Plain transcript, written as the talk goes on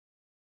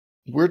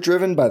We're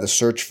driven by the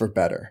search for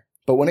better.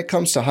 But when it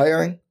comes to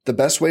hiring, the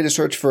best way to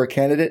search for a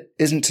candidate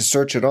isn't to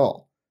search at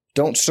all.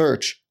 Don't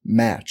search,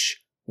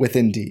 match with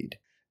Indeed.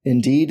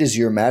 Indeed is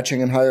your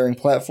matching and hiring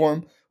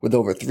platform with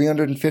over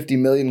 350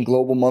 million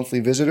global monthly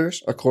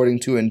visitors,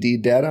 according to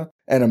Indeed data,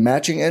 and a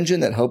matching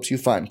engine that helps you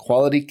find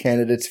quality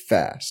candidates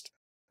fast.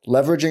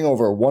 Leveraging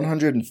over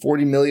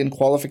 140 million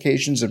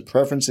qualifications and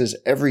preferences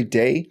every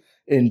day,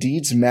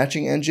 Indeed's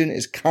matching engine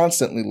is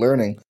constantly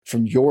learning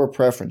from your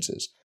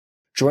preferences.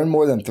 Join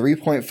more than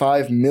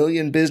 3.5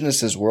 million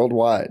businesses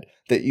worldwide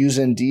that use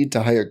Indeed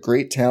to hire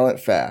great talent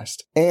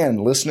fast.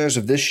 And listeners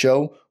of this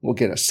show will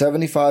get a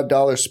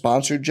 $75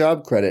 sponsored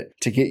job credit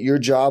to get your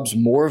jobs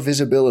more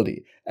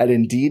visibility at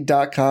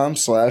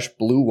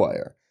Indeed.com/Blue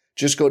Wire.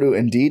 Just go to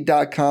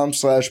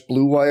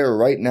Indeed.com/Blue Wire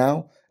right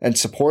now and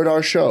support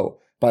our show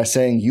by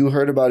saying you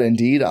heard about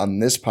Indeed on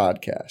this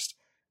podcast.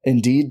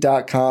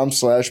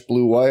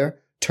 Indeed.com/Blue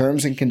Wire.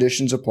 Terms and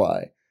conditions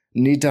apply.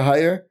 Need to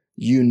hire?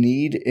 You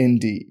need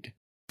Indeed.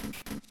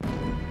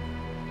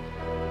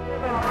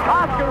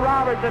 Oscar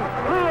Robertson,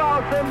 Lou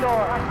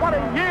Alcindor. What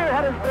a year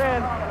it has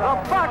been. The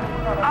Bucks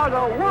are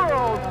the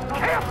world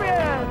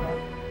champions.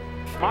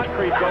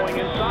 Moncrief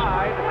going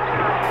inside.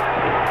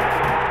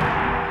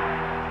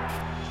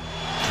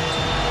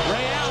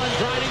 Ray Allen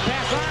driving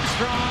past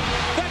Armstrong.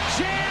 The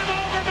jam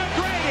over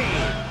McGrady.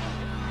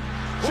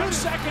 2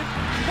 seconds.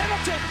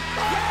 Middleton.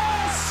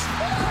 Yes!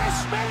 Chris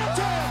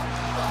Middleton!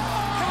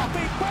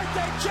 Happy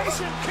birthday,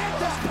 Jason Kidd.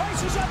 This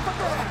place is up for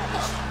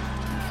grabs.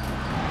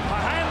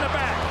 Behind the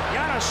back.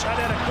 Giannis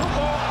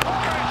Antetokounmpo.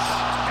 Chris.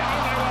 And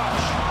on they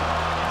watch.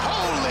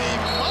 Holy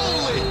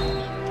moly!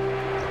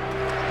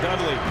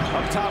 Dudley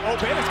up top,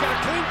 open. It's got a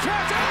clean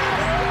catch.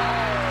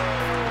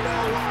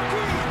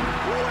 Milwaukee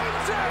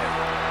wins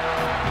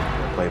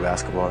it. Play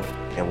basketball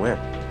and win.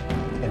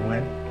 And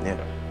win? Yeah.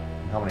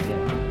 How many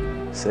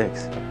games?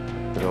 6.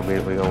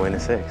 We're gonna win in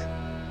 6.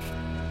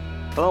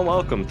 Hello and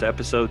welcome to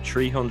episode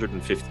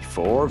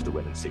 354 of the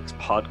Win in 6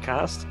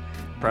 podcast,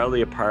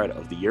 proudly a part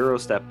of the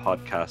Eurostep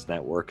podcast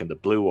network and the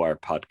Blue Wire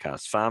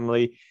podcast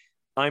family.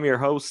 I'm your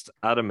host,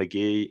 Adam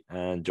McGee,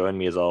 and join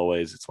me as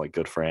always, it's my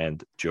good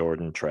friend,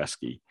 Jordan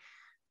Tresky.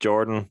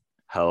 Jordan,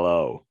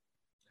 hello.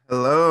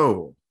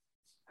 Hello.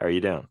 How are you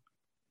doing?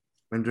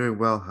 I'm doing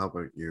well. How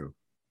about you?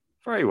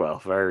 Very well,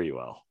 very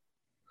well.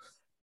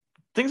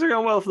 Things are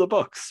going well for the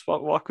Bucks.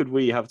 What could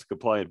we have to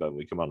complain about when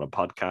we come on a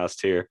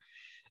podcast here?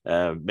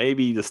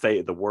 Maybe the state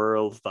of the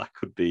world, that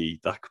could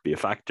be a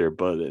factor,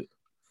 but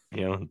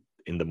in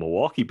the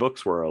Milwaukee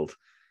Bucks world,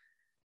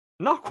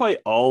 not quite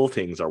all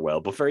things are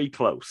well, but very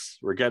close.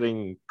 We're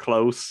getting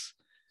close.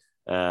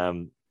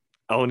 Only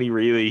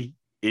really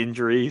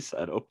injuries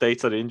and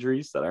updates on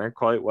injuries that aren't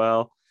quite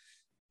well,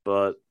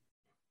 but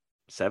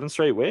 7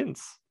 straight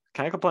wins.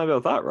 Can't complain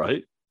about that,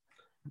 right?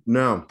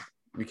 No,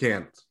 you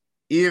can't.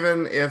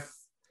 Even if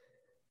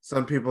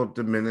some people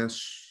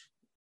diminish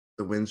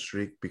the win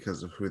streak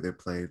because of who they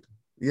played.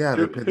 Yeah,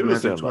 they played the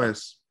Magic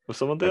twice. Was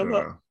someone doing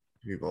that? Know.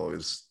 People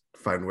always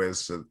find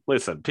ways to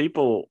listen.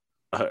 People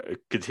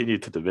continue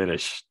to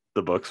diminish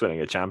the Bucks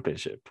winning a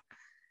championship,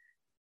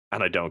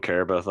 and I don't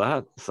care about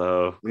that.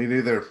 So me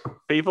neither.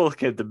 People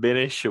can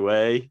diminish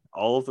away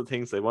all of the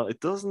things they want. It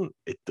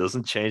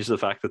doesn't change the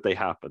fact that they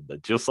happened.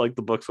 That just like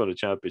the Bucks won a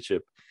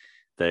championship,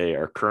 they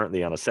are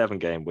currently on a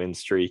 7-game win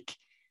streak.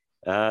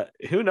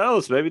 Who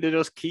knows? Maybe they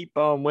just keep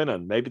on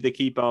winning. Maybe they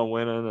keep on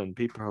winning, and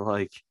people are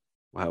like,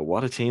 "Wow,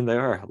 what a team they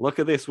are! Look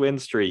at this win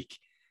streak,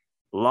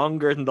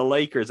 longer than the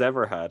Lakers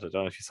ever had." I don't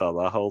know if you saw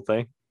that whole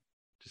thing.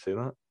 Did you see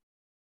that?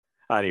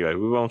 Anyway,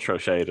 we won't throw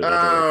shade at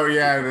Oh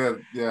yeah.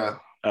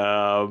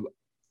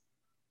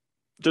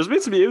 There's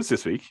been some news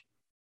this week.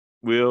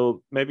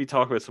 We'll maybe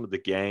talk about some of the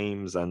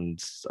games,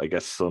 and I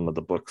guess some of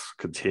the Bucks'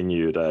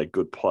 continued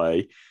good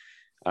play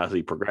as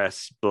we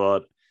progress,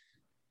 but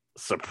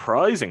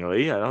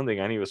surprisingly, I don't think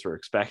any of us were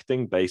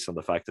expecting, based on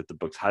the fact that the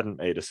Bucks hadn't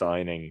made a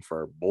signing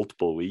for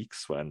multiple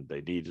weeks when they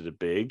needed it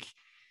big.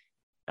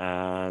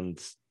 And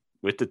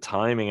with the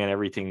timing and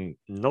everything,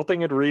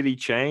 nothing had really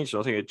changed.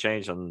 Nothing had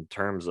changed in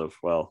terms of,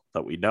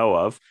 that we know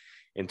of,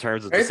 in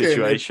terms of the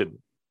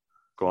situation.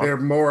 Go on. They're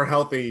more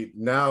healthy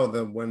now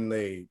than when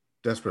they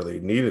desperately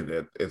needed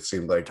it. It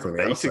seemed like they're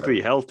basically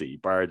healthy,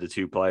 bar the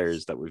 2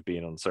 players that we've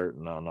been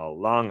uncertain on all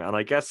along. And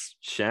I guess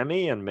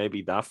Shemi, and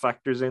maybe that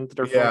factors into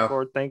their front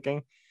court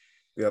thinking.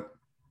 Yep.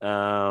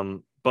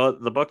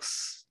 But the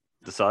Bucks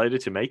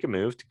decided to make a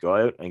move to go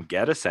out and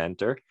get a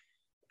center,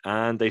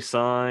 and they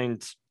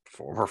signed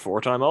former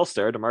 4-time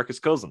All-Star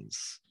DeMarcus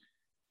Cousins,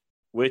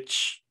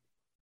 which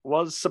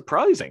was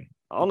surprising,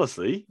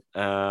 honestly.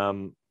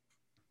 I'm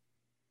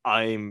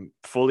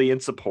fully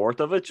in support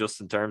of it, just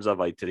in terms of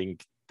I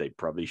think they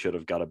probably should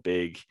have got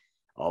a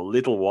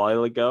little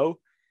while ago.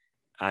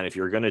 And if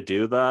you're going to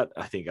do that,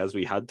 I think, as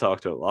we had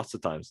talked about lots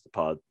of times in the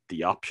pod,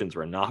 the options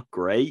were not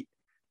great.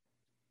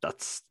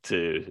 That's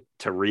to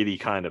really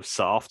kind of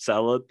soft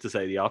sell it, to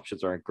say the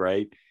options aren't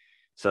great.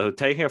 So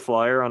taking a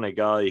flyer on a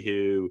guy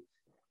who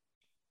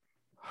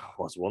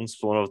was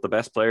once one of the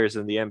best players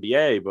in the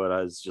NBA, but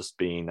has just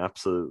been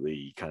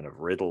absolutely kind of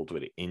riddled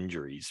with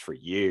injuries for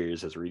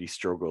years, has really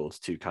struggled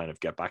to kind of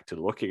get back to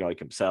looking like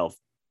himself,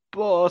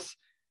 but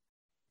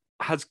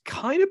has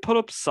kind of put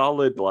up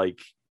solid, like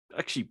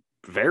actually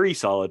very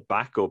solid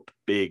backup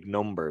big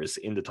numbers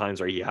in the times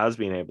where he has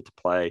been able to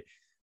play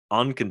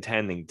on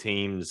contending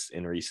teams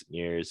in recent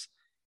years.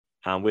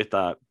 And with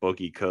that,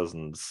 Boogie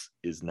Cousins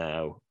is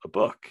now a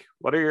Buck.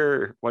 What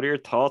are your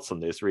thoughts on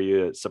this? Were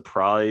you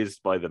surprised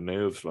by the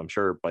moves? I'm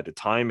sure by the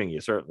timing you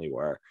certainly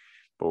were,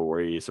 but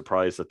were you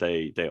surprised that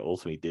they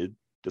ultimately did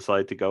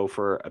decide to go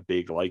for a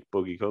big like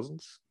Boogie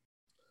Cousins?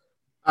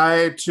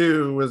 I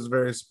too was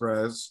very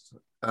surprised.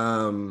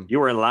 You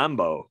were in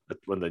Lambeau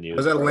when the news. I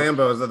was at broke.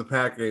 Lambeau. I was at the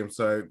Pack game,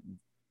 so I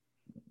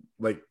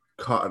like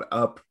caught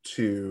up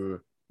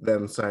to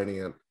them signing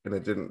it, and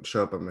it didn't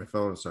show up on my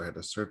phone, so I had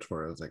to search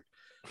for it. I was like,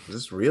 is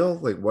this real?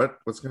 Like,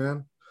 what's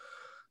going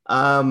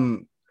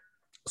on?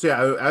 So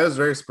yeah, I was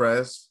very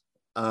surprised.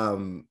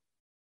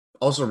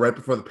 Also right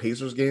before the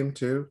Pacers game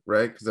too,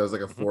 right? Because that was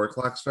like a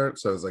 4:00 start,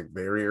 so it was like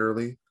very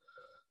early.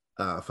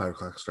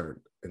 5:00 start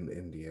in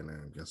Indiana,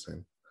 I'm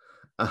guessing.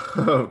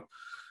 But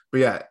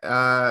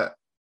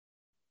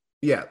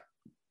yeah,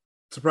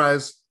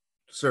 surprised,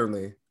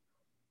 certainly.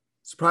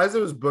 Surprised it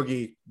was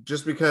Boogie,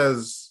 just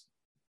because,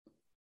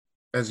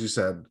 as you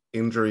said,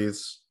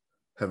 injuries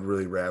have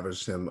really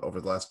ravaged him over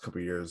the last couple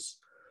of years.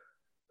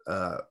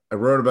 I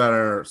wrote about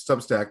our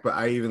Substack, but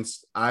I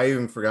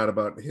even forgot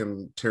about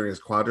him tearing his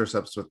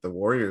quadriceps with the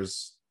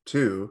Warriors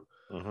too.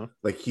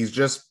 Like, he's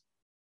just,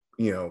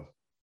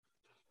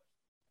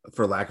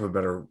 for lack of a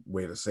better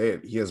way to say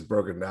it, he has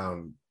broken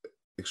down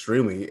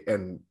extremely,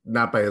 and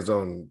not by his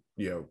own,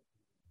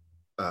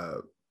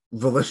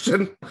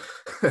 volition.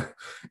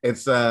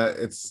 It's a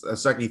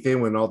sucky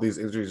thing when all these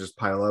injuries just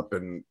pile up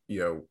and,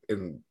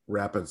 in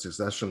rapid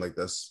succession like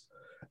this.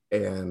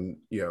 And,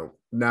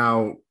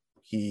 now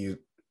he,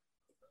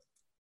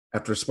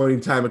 after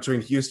splitting time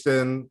between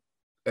Houston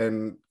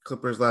and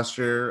Clippers last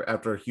year,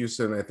 after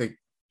Houston, I think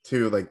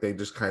too, like they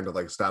just kind of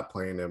like stopped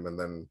playing him and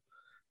then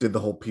did the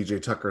whole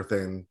PJ Tucker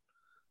thing,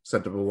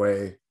 sent him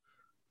away,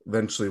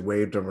 eventually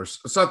waived him or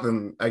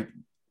something.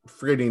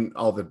 Forgetting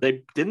all the.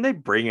 They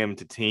bring him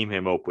to team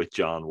him up with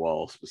John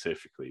Wall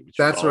specifically, which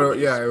that's what,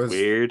 yeah, it was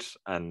weird.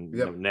 And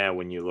now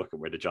when you look at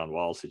where the John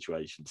Wall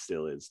situation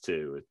still is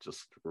too, it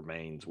just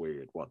remains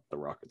weird what the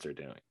Rockets are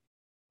doing.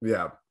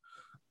 Yeah.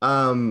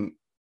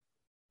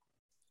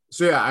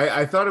 So yeah,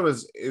 I thought it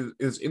was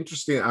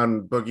interesting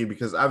on Boogie,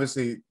 because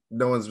obviously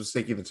no one's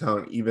mistaking the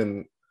talent,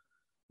 even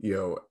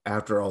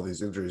after all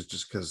these injuries,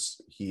 just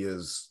because he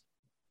is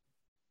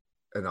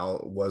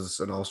was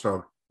an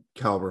all-star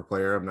caliber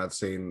player. I'm not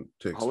saying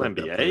to expect all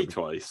NBA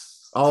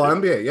twice. All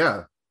NBA,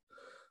 yeah.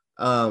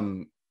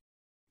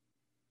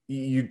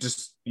 You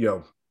just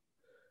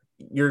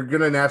you're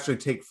gonna naturally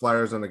take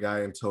flyers on a guy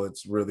until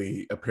it's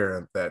really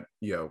apparent that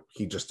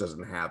he just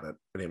doesn't have it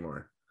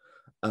anymore.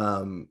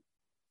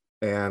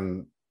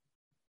 And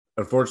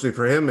unfortunately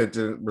for him, it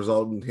didn't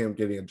result in him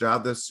getting a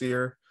job this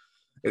year,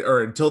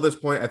 or until this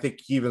point. I think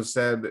he even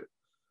said,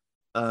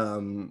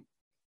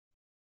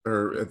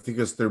 or I think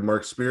it was through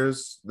Mark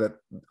Spears, that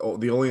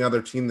the only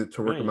other team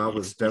to work him out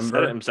was Denver. He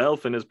said it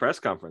himself in his press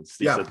conference.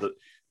 He said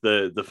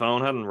that the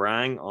phone hadn't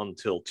rang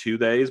until 2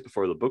 days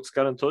before the Bucks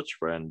got in touch,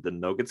 when the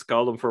Nuggets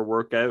called him for a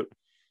workout,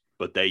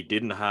 but they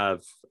didn't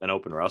have an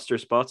open roster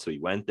spot. So he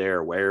went there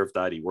aware of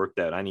that. He worked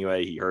out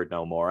anyway. He heard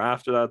no more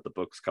after that. The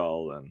Bucks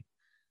called, and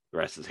the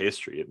rest is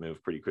history. It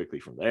moved pretty quickly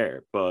from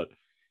there. But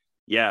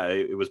yeah,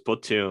 it was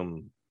put to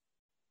him.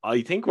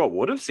 I think what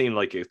would have seemed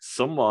like a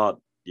somewhat,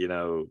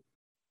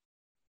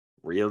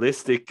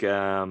 realistic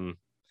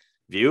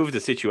view of the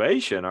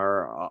situation,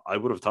 or I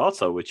would have thought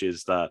so, which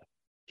is that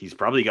he's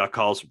probably got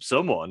calls from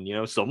someone.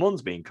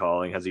 Someone's been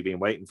calling. Has he been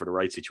waiting for the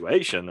right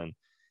situation? And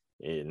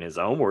in his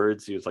own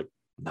words, he was like,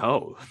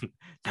 no,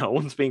 no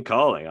one's been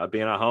calling. I've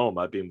been at home.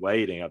 I've been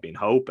waiting. I've been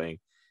hoping.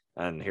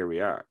 And here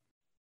we are.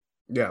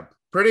 Yeah.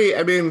 Pretty,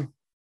 I mean,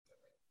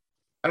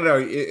 I don't know.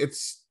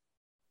 It's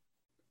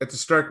a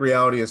stark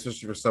reality,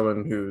 especially for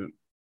someone who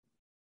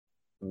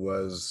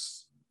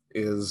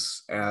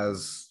is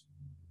as,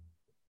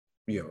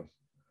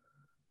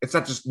 it's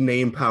not just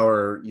name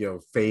power,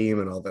 fame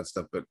and all that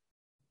stuff, but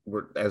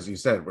as you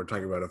said, we're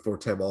talking about a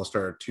 4-time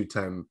All-Star,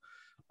 2-time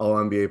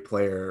All-NBA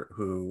player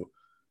who,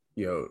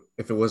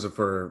 if it wasn't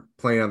for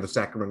playing on the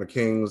Sacramento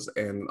Kings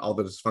and all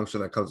the dysfunction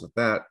that comes with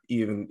that,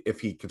 even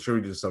if he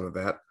contributed to some of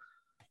that,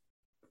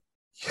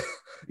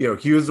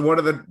 he was one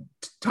of the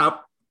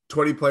top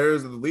 20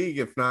 players of the league,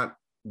 if not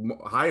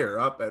higher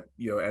up at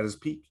his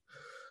peak.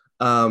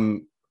 So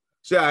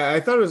yeah, I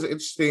thought it was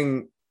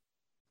interesting.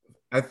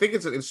 I think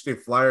it's an interesting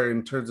flyer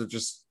in terms of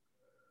just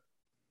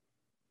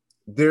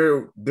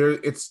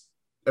it's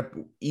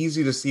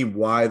easy to see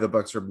why the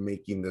Bucks are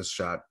making this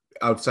shot,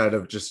 outside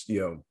of just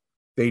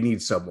they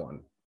need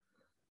someone.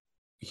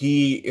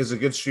 He is a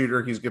good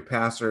shooter. He's a good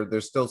passer.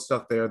 There's still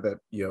stuff there that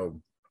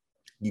you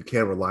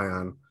can't rely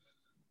on.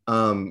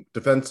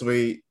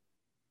 Defensively,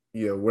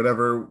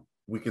 whatever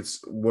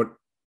what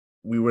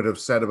we would have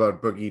said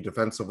about Boogie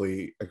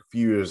defensively a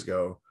few years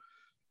ago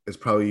is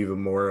probably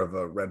even more of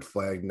a red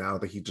flag now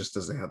that he just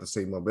doesn't have the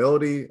same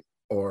mobility,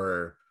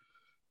 or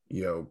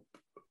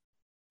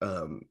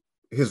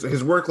his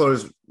workload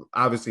is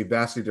obviously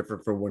vastly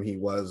different from when he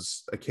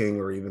was a King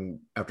or even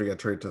after he got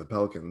traded to the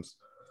Pelicans.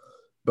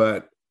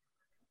 But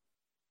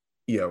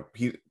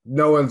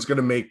no one's going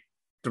to make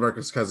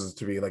DeMarcus Cousins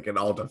to be like an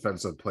all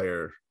defensive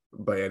player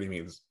by any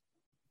means.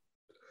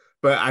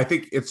 But I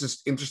think it's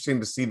just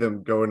interesting to see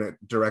them go in a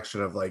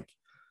direction of like,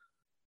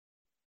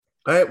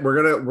 all right, we're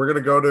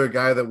gonna go to a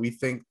guy that we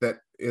think that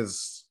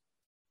is,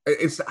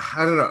 it's,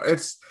 I don't know,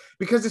 it's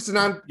because it's a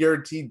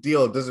non-guaranteed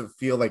deal. It doesn't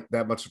feel like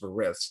that much of a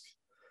risk,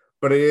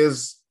 but it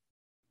is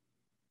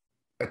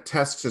a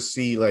test to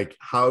see like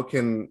how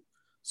can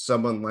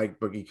someone like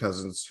Boogie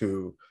Cousins,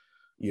 who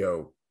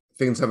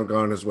things haven't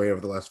gone his way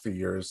over the last few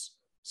years,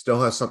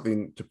 still has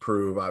something to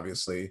prove,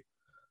 obviously,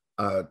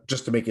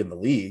 just to make it in the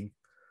league.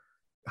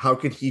 How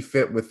can he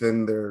fit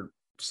within their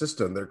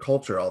system, their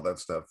culture, all that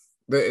stuff?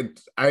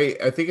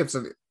 I think it's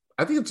an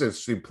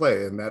interesting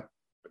play in that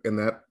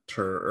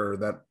or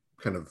that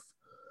kind of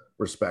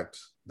respect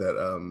that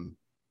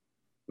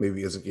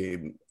maybe isn't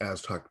getting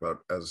as talked about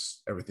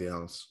as everything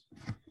else.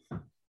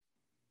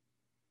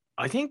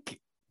 I think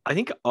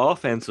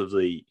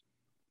offensively,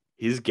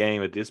 his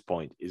game at this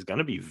point is going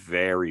to be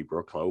very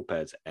Brook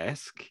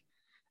Lopez-esque.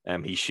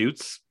 He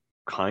shoots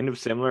kind of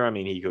similar. I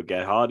mean, he could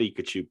get hot, he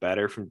could shoot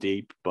better from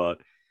deep, but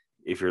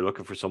if you're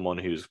looking for someone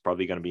who's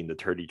probably going to be in the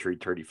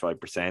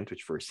 33-35%,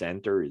 which for a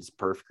center is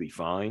perfectly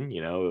fine,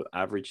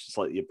 average,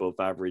 slightly above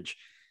average,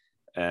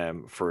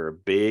 for a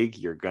big,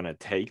 you're going to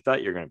take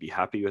that. You're going to be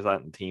happy with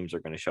that, and teams are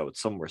going to show it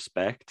some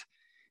respect.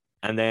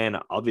 And then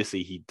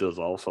obviously he does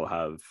also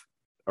have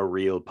a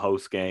real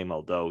post game,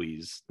 although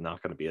he's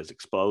not going to be as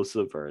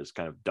explosive or as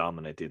kind of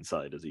dominant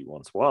inside as he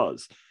once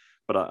was.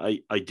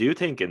 But I do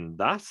think in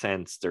that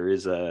sense, there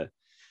is a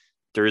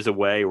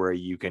way where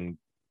you can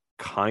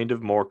kind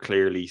of more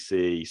clearly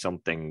see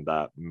something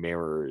that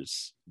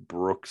mirrors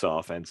Brook's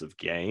offensive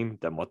game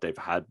than what they've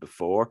had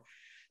before.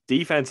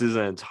 Defense is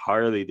an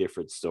entirely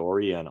different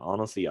story, and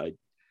honestly,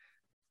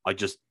 I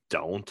just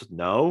don't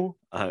know.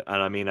 And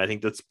I mean, I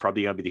think that's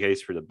probably going to be the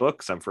case for the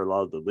Bucks, and for a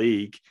lot of the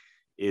league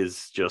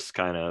is just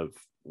kind of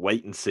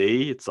wait and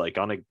see. It's like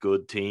on a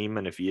good team,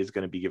 and if he is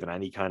going to be given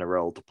any kind of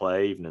role to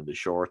play, even in the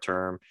short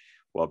term,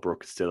 while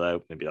Brook is still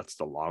out, maybe that's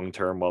the long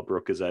term while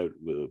Brook is out.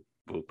 We'll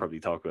probably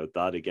talk about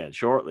that again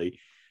shortly,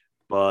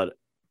 but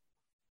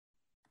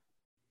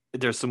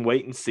there's some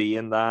wait and see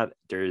in that.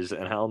 There's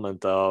an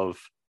element of,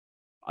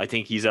 I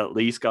think he's at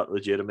least got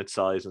legitimate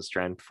size and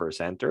strength for a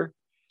center.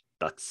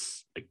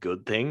 That's a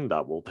good thing.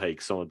 That will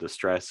take some of the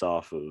stress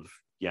off of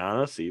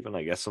Giannis, even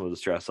I guess some of the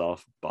stress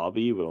off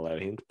Bobby, will allow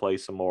him to play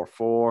some more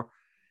four.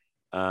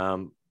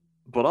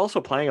 But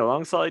also playing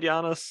alongside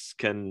Giannis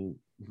can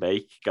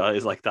make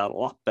guys like that a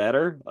lot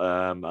better,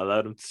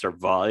 allow them to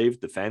survive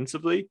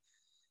defensively.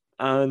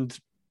 And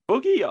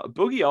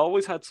Boogie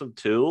always had some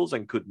tools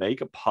and could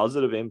make a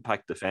positive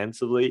impact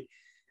defensively.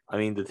 I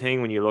mean, the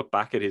thing when you look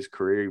back at his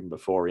career even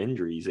before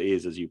injuries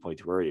is, as you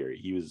pointed earlier,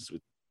 he was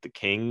with the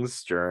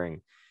Kings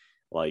during,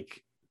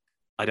 like,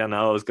 I don't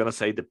know, I was going to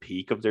say the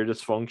peak of their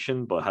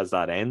dysfunction, but has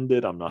that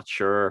ended? I'm not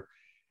sure.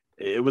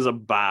 It was a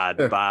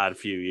bad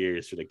few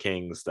years for the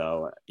Kings,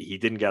 though. He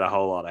didn't get a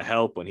whole lot of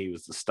help when he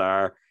was the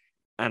star.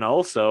 And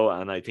also,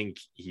 and I think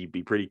he'd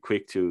be pretty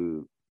quick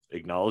to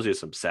acknowledge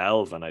this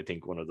himself, and I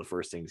think one of the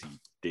first things he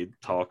did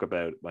talk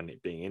about when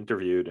being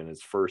interviewed in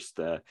his first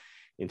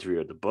interview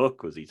at the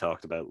book was he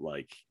talked about,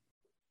 like,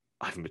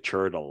 I've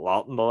matured a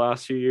lot in the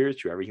last few years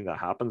through everything that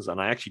happens. And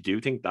I actually do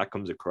think that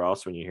comes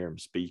across when you hear him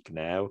speak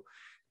now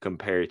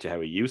compared to how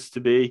he used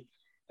to be.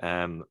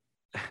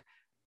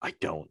 I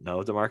don't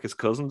know DeMarcus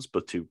Cousins,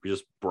 but to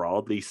just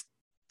broadly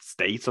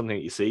state something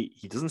that you see,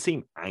 he doesn't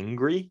seem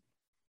angry,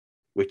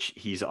 which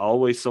he's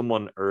always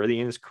someone early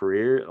in his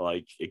career.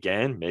 Like,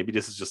 again, maybe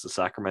this is just the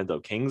Sacramento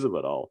Kings of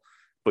it all,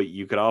 but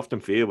you could often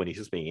feel when he's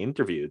just being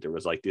interviewed, there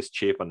was like this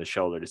chip on the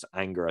shoulder, this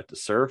anger at the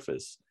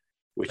surface,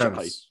 which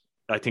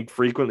I think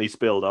frequently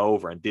spilled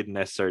over and didn't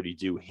necessarily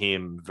do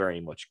him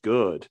very much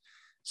good.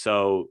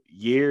 So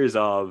years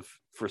of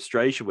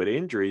frustration with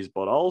injuries,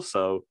 but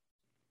also,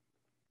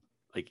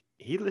 like,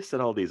 he listed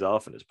all these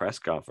off in his press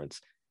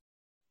conference.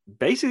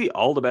 Basically,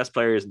 all the best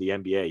players in the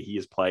NBA he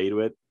has played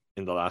with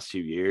in the last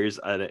few years,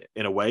 and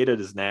in a way that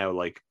is now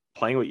like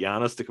playing with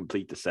Giannis to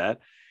complete the set.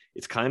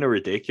 It's kind of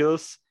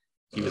ridiculous.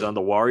 He was on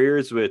the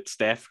Warriors with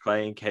Steph,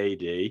 Clay, and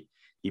KD.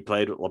 He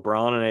played with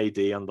LeBron and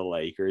AD on the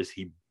Lakers.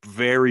 He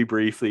very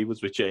briefly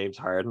was with James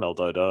Harden,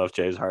 although I don't know if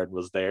James Harden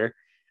was there,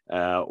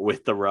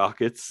 with the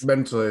Rockets.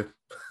 Mentally.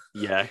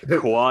 Yeah,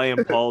 Kawhi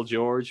and Paul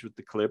George with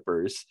the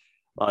Clippers.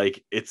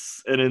 Like,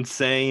 it's an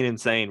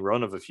insane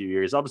run of a few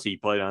years. Obviously, he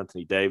played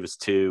Anthony Davis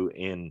too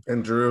in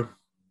Drew,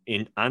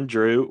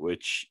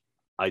 which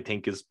I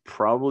think is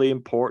probably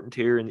important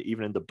here, and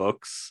even in the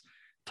Bucks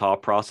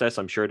thought process,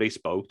 I'm sure they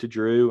spoke to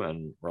Drew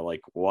and were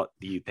like, "What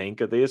do you think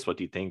of this? What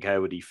do you think?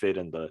 How would he fit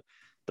in the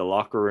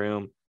locker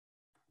room?"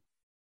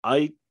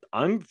 I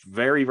I'm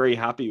very, very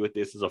happy with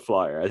this as a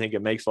flyer. I think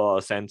it makes a lot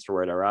of sense for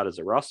where they're at as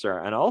a roster,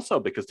 and also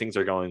because things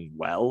are going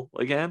well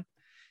again.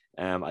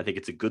 I think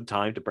it's a good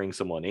time to bring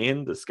someone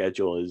in. The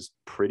schedule is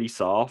pretty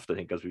soft. I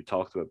think, as we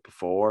talked about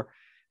before,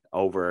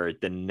 over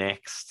the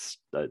next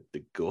the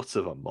guts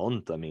of a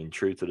month. I mean,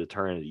 true to the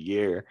turn of the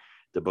year,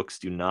 the Bucks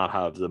do not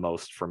have the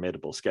most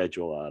formidable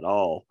schedule at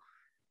all,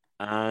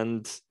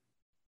 and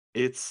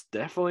it's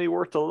definitely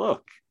worth a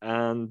look.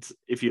 And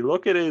if you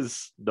look at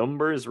his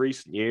numbers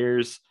recent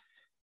years,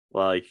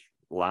 like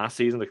last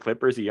season, the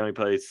Clippers, he only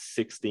played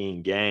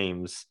 16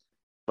 games,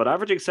 but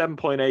averaging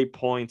 7.8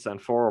 points and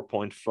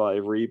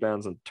 4.5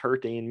 rebounds in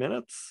 13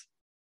 minutes.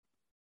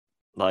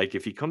 Like,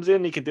 if he comes in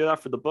and he can do that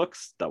for the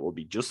Bucks, that will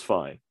be just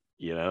fine.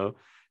 You know,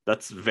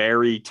 that's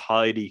very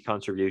tidy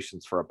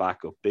contributions for a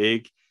backup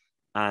big.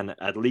 And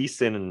at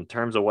least in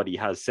terms of what he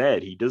has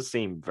said, he does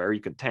seem very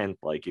content.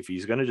 Like, if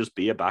he's going to just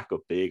be a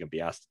backup big and be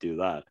asked to do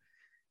that,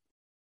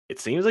 it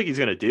seems like he's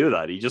going to do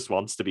that. He just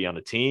wants to be on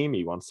a team.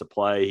 He wants to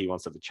play. He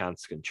wants to have a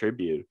chance to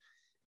contribute.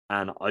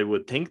 And I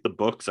would think the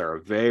Bucks are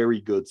a very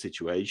good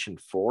situation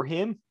for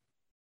him.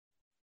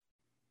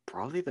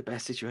 Probably the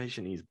best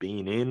situation he's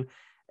been in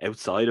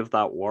outside of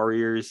that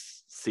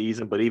Warriors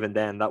season. But even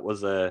then, that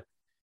was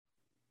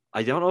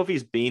I don't know if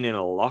he's been in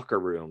a locker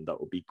room that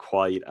would be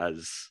quite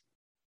as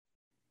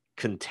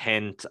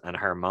content and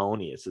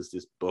harmonious as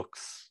this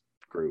Bucks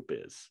group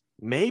is.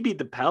 Maybe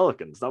the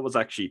Pelicans. That was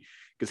actually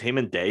because him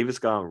and Davis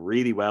got on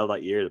really well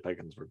that year. The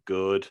Pelicans were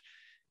good.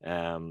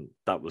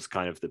 That was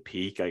kind of the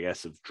peak, I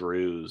guess, of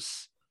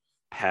Drew's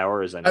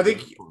powers. And I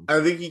think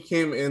he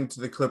came into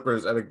the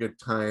Clippers at a good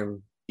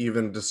time,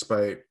 even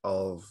despite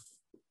all of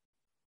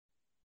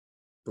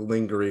the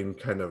lingering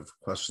kind of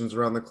questions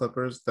around the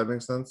Clippers. That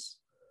makes sense.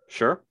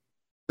 Sure.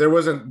 There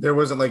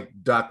wasn't like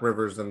Doc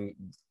Rivers and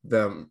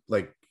them,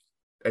 like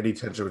any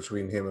tension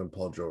between him and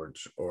Paul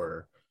George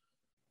or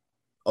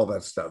all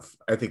that stuff.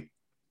 I think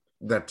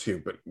that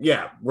too. But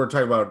yeah, we're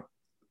talking about,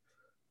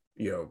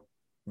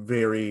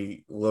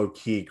 very low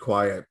key,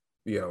 quiet.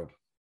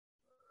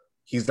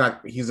 He's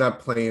not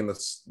playing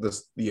this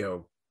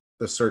the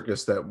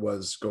circus that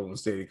was Golden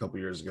State a couple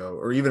years ago,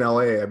 or even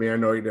LA. I mean, I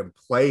know he didn't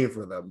play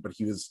for them, but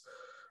he was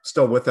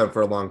still with them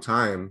for a long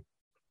time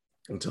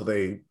until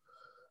they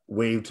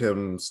waived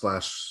him / I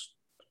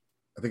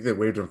think they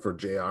waived him for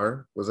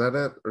JR. Was that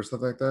it or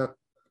something like that?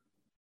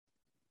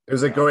 It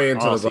was like going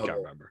into the bubble. I can't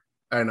remember.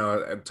 I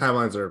know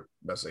timelines are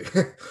messy.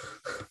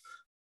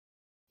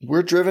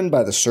 We're driven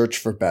by the search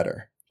for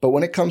better. But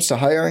when it comes to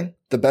hiring,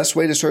 the best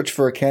way to search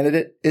for a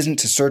candidate isn't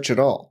to search at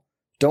all.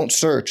 Don't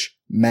search,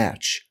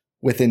 match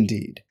with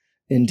Indeed.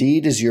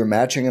 Indeed is your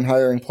matching and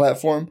hiring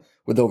platform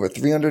with over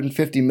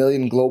 350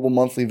 million global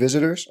monthly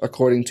visitors,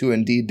 according to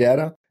Indeed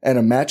data, and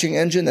a matching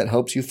engine that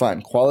helps you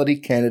find quality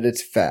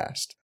candidates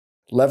fast.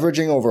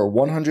 Leveraging over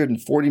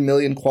 140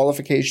 million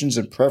qualifications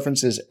and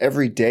preferences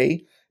every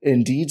day,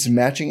 Indeed's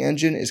matching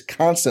engine is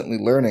constantly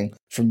learning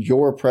from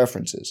your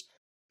preferences.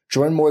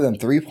 Join more than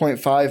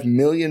 3.5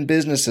 million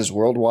businesses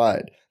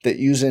worldwide that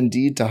use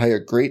Indeed to hire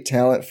great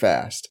talent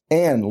fast.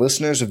 And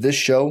listeners of this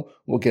show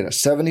will get a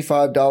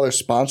 $75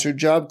 sponsored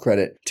job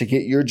credit to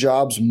get your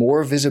jobs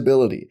more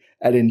visibility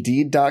at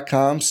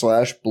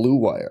Indeed.com/Blue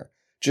Wire.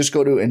 Just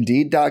go to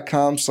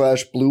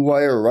Indeed.com/Blue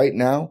Wire right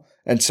now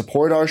and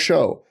support our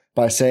show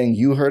by saying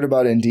you heard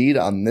about Indeed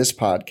on this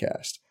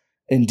podcast.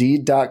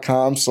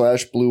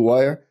 Indeed.com/Blue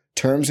Wire.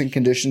 Terms and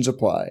conditions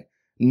apply.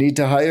 Need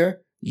to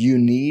hire? You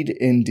need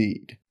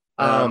Indeed.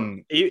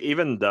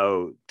 Even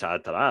though to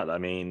add to that, I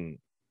mean,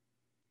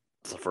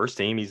 it's the first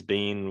team he's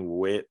been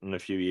with in a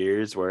few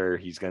years where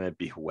he's going to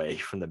be away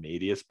from the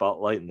media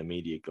spotlight and the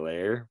media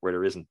glare, where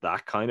there isn't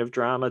that kind of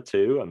drama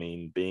too. I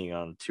mean, being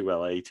on two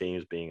LA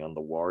teams, being on the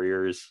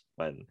Warriors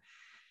when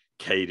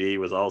KD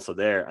was also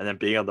there, and then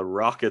being on the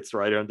Rockets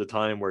right around the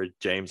time where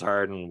James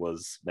Harden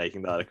was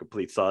making that a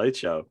complete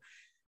sideshow.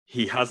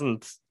 He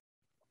hasn't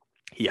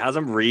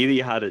really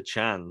had a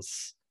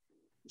chance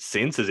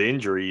since his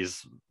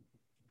injuries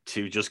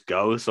to just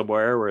go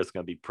somewhere where it's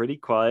going to be pretty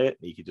quiet.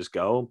 He could just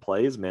go and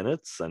play his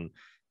minutes and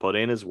put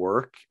in his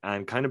work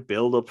and kind of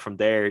build up from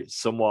there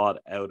somewhat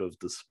out of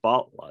the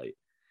spotlight,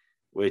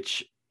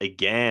 which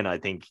again, I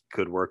think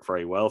could work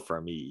very well for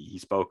him. He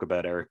spoke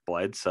about Eric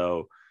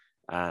Bledsoe,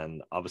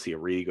 and obviously a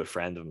really good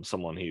friend of him,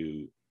 someone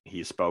who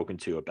he's spoken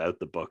to about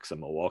the Bucks and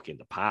Milwaukee in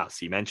the past.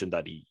 He mentioned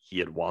that he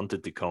had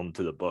wanted to come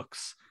to the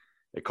Bucks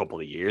a couple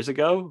of years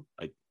ago.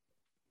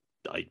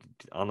 I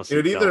honestly it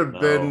would either don't know.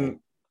 been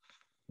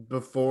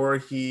before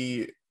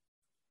he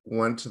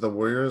went to the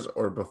Warriors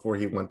or before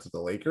he went to the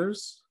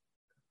Lakers,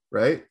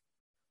 right?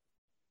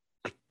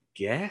 I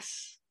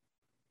guess.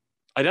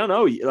 I don't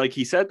know. Like,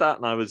 he said that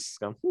and I was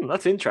going,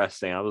 that's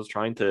interesting. I was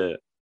trying to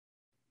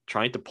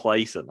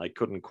place it and I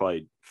couldn't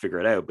quite figure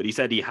it out. But he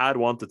said he had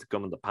wanted to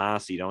come in the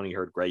past. He'd only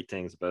heard great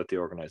things about the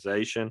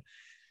organization,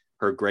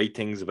 heard great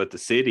things about the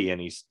city,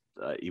 and he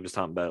was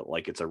talking about,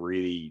 like, it's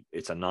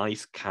a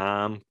nice,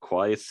 calm,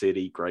 quiet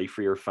city, great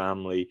for your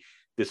family.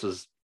 This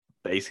was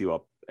basically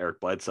what Eric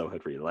Bledsoe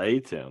had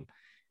relayed to him.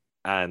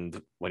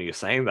 And when he was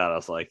saying that, I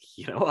was like,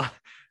 you know what?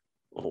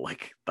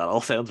 like that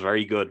all sounds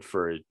very good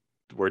for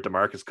where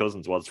DeMarcus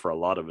Cousins was for a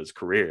lot of his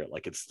career.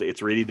 Like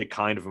it's really the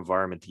kind of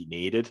environment he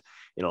needed.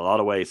 In a lot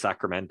of ways,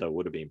 Sacramento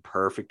would have been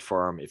perfect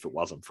for him if it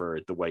wasn't for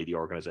the way the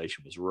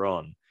organization was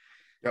run.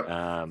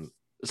 Yep.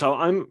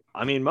 So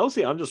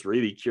mostly I'm just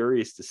really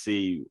curious to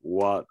see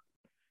what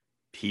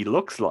he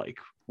looks like,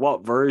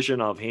 what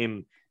version of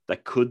him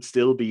that could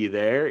still be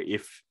there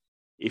if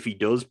he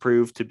does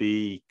prove to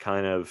be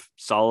kind of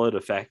solid,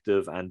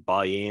 effective, and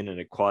buy in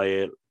a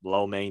quiet,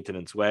 low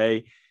maintenance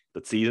way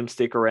that sees him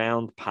stick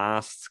around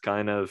past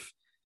kind of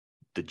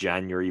the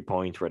January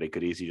point where they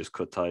could easily just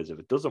cut ties if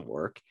it doesn't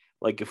work.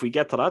 Like if we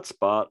get to that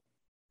spot,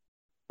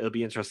 it'll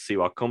be interesting to see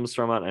what comes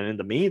from it. And in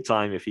the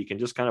meantime, if he can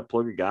just kind of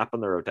plug a gap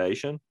in the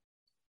rotation,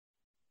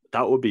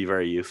 that would be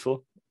very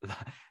useful.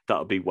 That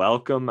would be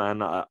welcome.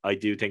 And I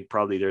do think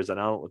probably there's an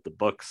element with the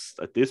Bucks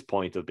at this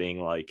point of being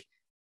like,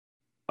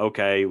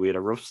 okay, we had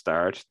a rough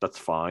start. That's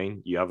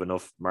fine. You have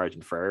enough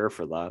margin for error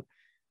for that.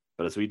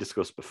 But as we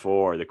discussed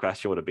before, the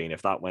question would have been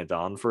if that went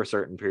on for a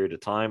certain period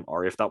of time,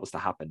 or if that was to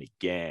happen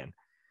again,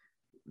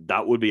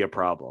 that would be a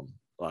problem.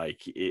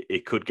 Like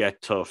it could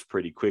get tough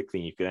pretty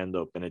quickly. You could end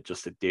up in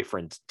just a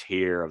different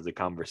tier of the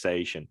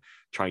conversation,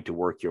 trying to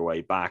work your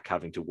way back,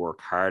 having to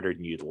work harder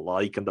than you'd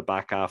like in the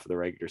back half of the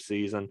regular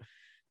season.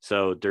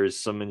 So there's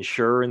some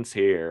insurance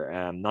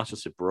here, not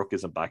just if Brook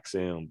isn't back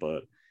soon,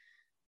 but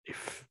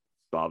if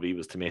Bobby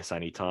was to miss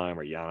any time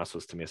or Giannis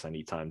was to miss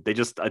any time,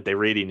 they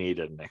really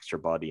needed an extra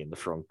body in the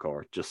front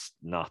court, just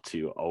not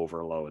to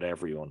overload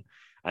everyone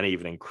and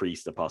even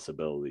increase the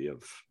possibility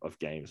of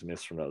games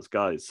missed from those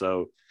guys.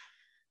 So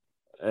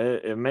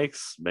it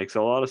makes a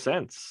lot of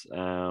sense.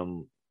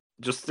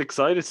 Just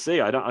excited to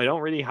see. I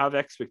don't really have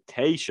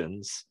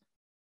expectations.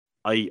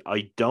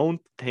 I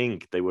don't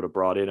think they would have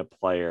brought in a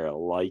player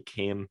like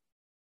him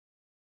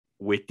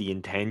with the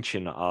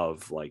intention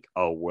of like,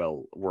 oh,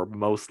 well, we're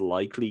most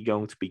likely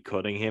going to be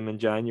cutting him in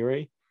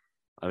January.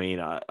 I mean,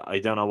 I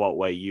don't know what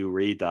way you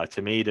read that.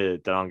 To me, the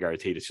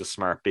non-guaranteed is just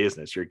smart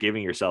business. You're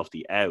giving yourself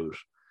the out.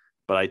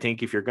 But I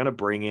think if you're going to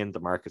bring in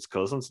DeMarcus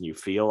Cousins and you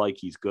feel like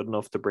he's good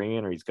enough to bring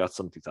in or he's got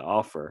something to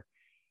offer,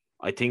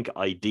 I think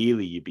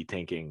ideally you'd be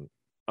thinking,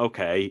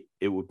 okay,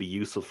 it would be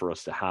useful for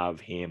us to have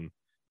him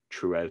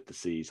throughout the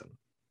season.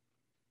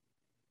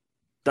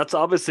 That's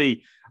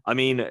obviously, I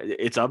mean,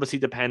 it's obviously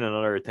dependent on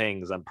other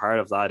things. And part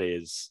of that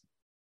is,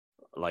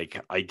 like,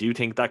 I do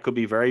think that could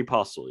be very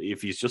possible.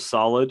 If he's just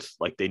solid,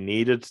 like they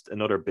needed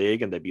another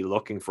big and they'd be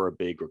looking for a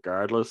big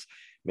regardless.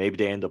 Maybe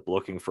they end up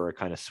looking for a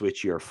kind of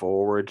switchier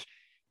forward,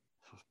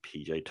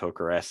 PJ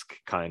Tucker-esque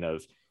kind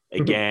of,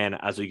 again,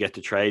 as we get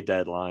to trade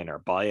deadline or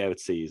buyout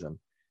season.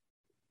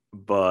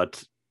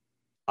 But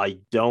I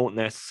don't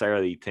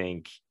necessarily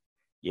think,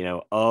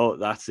 oh,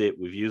 that's it.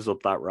 We've used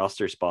up that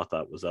roster spot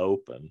that was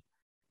open.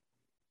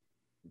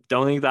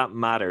 Don't think that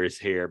matters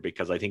here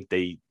because I think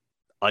they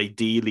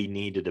ideally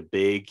needed a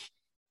big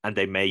and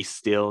they may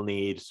still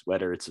need,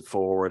 whether it's a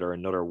forward or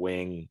another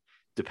wing,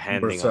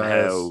 depending on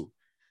how.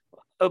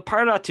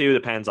 Part of that too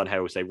depends on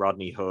how, say,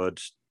 Rodney Hood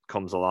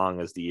comes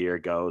along as the year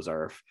goes,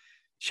 or if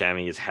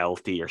Shemi is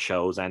healthy or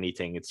shows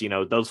anything. It's,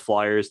 those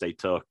flyers they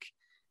took,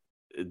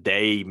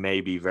 they may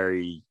be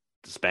very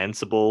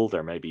dispensable.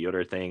 There may be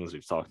other things.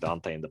 We've talked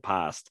Dante in the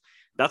past.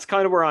 That's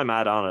kind of where I'm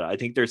at on it. I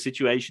think their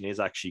situation is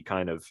actually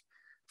kind of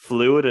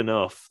fluid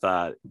enough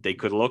that they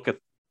could look at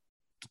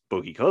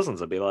Boogie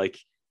Cousins and be like,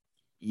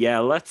 yeah,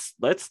 let's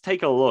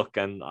take a look.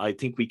 And I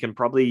think we can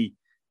probably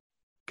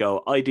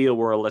go, ideal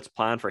world, let's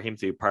plan for him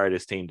to be part of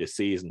this team this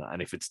season. And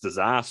if it's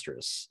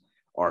disastrous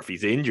or if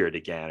he's injured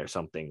again or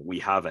something, we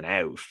have an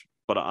out.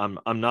 But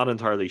I'm not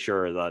entirely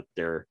sure that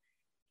they're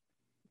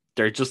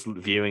just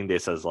viewing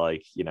this as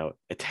like,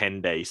 a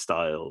 10-day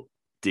style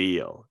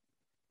deal.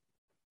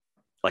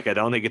 Like, I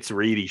don't think it's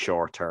really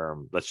short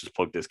term. Let's just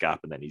plug this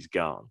gap and then he's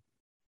gone.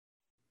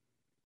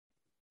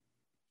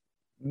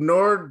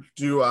 Nor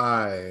do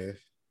I.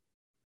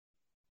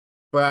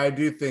 But I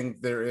do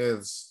think there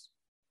is.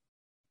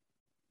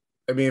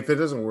 I mean, if it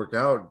doesn't work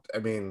out, I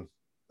mean,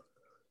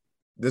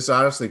 this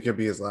honestly could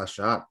be his last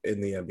shot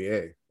in the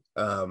NBA.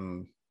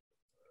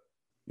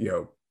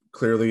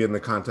 Clearly in the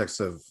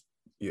context of,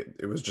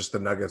 it was just the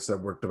Nuggets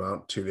that worked him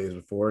out 2 days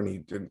before, and he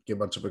didn't have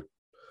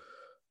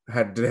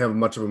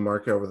much of a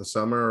market over the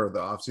summer or the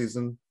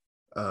offseason.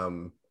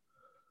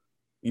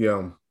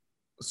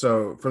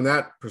 So from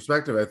that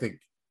perspective, I think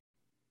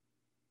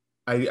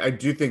I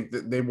do think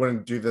that they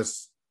wouldn't do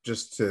this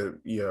just to,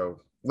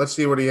 let's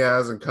see what he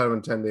has and cut him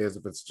in 10 days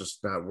if it's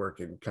just not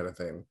working kind of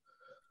thing.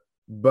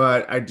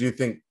 But I do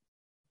think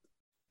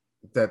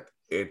that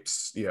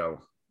it's,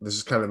 this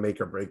is kind of make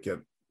or break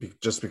it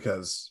just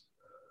because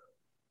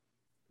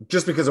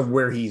of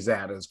where he's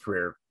at in his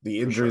career. The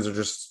injuries are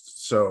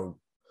just so,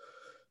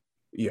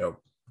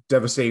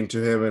 devastating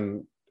to him,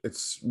 and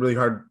it's really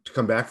hard to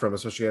come back from,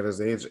 especially at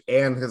his age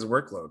and his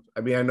workload.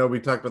 I mean, I know we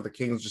talked about the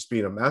Kings just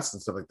being a mess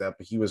and stuff like that,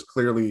 but he was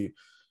clearly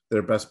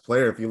their best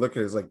player. If you look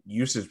at his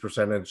usage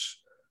percentage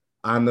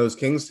on those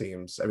Kings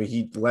teams, I mean,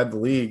 he led the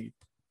league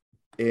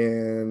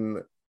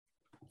in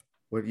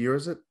what year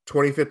is it?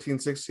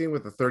 2015-16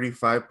 with a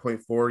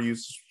 35.4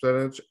 usage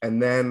percentage,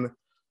 and then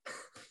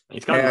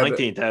he's got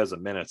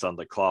 19,000 minutes on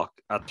the clock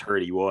at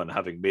 31,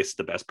 having missed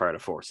the best part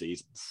of 4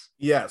 seasons.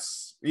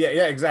 Yes.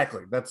 Yeah,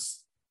 exactly.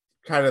 That's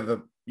kind of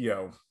the,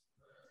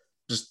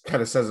 just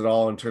kind of says it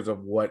all in terms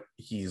of what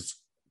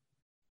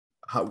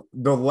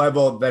the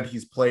level that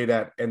he's played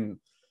at and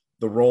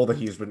the role that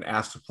he's been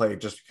asked to play,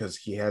 just because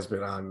he has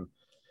been on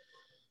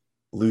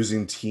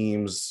losing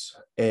teams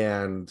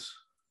and,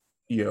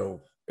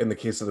 in the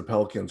case of the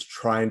Pelicans,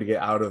 trying to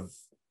get out of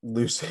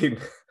losing.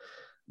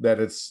 That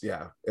it's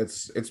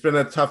been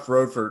a tough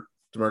road for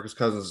DeMarcus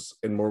Cousins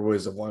in more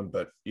ways than one,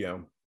 but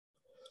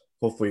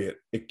hopefully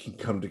it can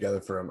come together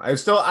for him. I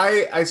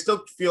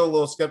still feel a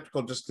little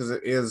skeptical just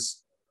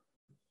because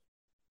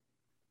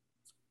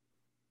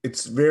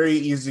it's very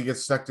easy to get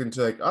sucked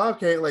into like, oh,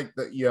 okay, like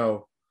the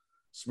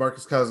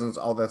DeMarcus Cousins,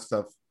 all that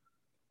stuff.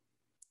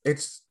 I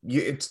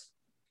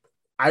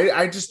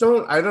just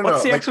don't know.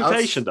 What's the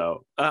expectation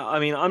though?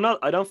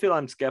 I don't feel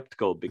I'm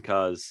skeptical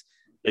because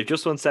they've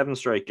just won 7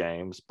 straight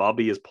games.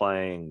 Bobby is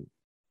playing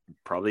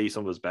probably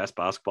some of his best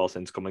basketball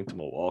since coming to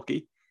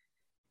Milwaukee.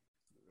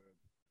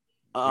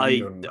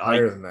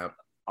 Higher than that.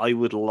 I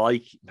would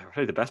like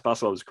probably the best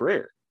basketball of his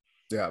career.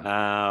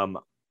 Yeah.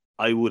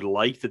 I would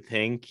like to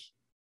think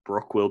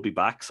Brook will be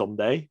back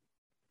someday.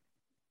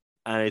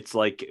 And it's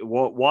like,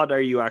 what are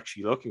you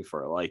actually looking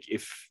for? Like,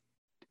 if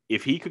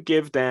he could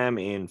give them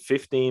in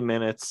 15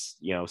 minutes,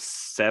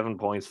 7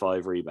 points,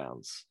 5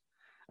 rebounds,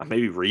 and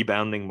maybe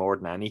rebounding more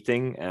than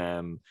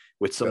anything,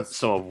 with some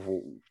of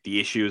the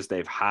issues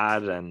they've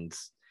had, and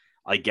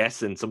I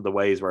guess in some of the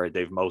ways where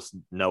they've most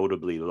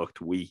notably looked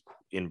weak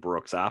in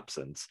Brook's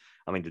absence.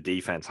 I mean, the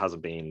defense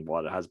hasn't been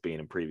what it has been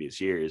in previous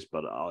years,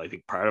 but I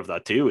think part of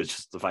that too is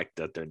just the fact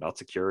that they're not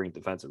securing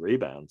defensive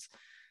rebounds.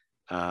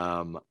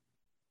 I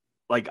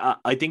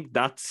think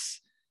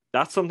that's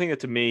something that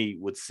to me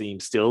would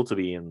seem still to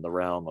be in the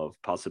realm of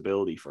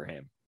possibility for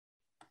him.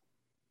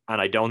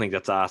 And I don't think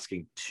that's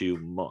asking too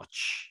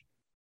much.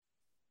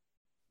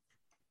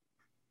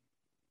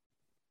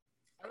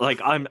 Like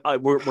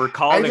we're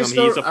calling him.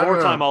 He's a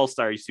 4-time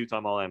All-Star. He's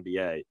 2-time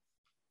All-NBA.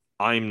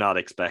 I'm not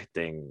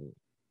expecting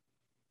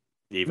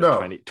even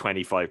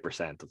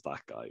 25% of that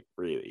guy,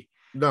 really.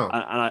 No,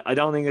 and I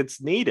don't think it's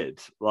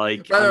needed.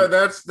 Like, that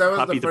was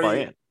happy the to buy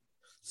in.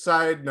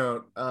 Side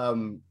note.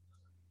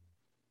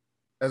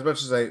 As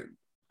much as I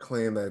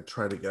claim that I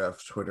tried to get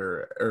off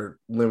Twitter or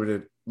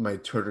limited my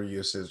Twitter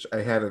usage, I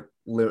had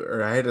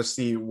to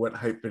see what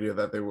hype video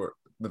that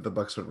the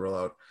Bucks would roll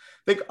out.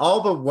 I think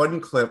all but one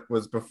clip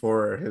was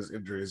before his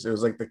injuries. It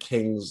was like the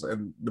Kings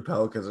and the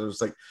Pelicans. It was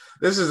like,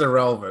 this is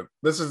irrelevant.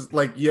 This is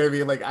like, what I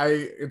mean? Like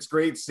it's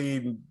great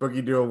seeing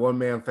Boogie do a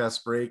 1-man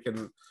fast break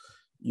and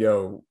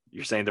you're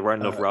saying there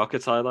weren't enough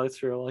Rockets highlights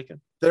for your liking?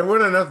 There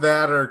weren't enough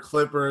that or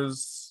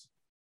Clippers.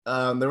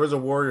 There was a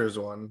Warriors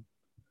one.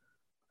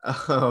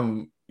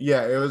 It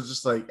was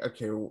just like,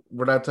 okay,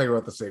 we're not talking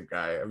about the same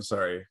guy. I'm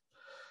sorry.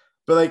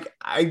 But like,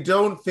 I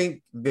don't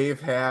think they've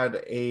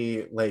had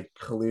a like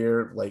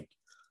clear, like,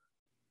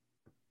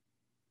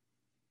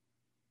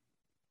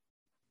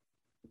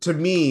 to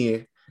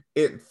me,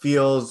 it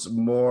feels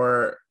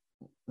more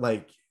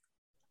like,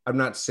 I'm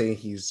not saying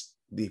he's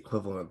the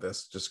equivalent of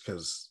this just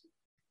because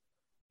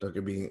don't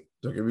get me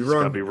wrong. It's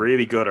gonna be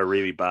really good or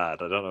really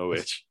bad. I don't know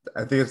which.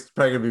 I think it's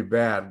probably gonna be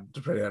bad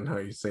depending on how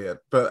you say it.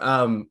 But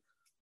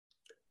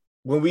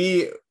when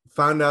we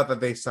found out that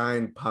they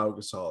signed Pau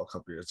Gasol a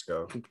couple years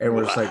ago, and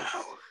we're just like,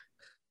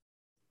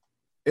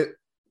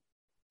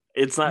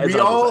 it's not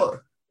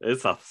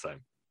the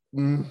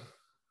same.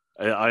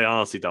 I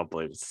honestly don't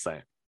believe it's the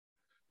same.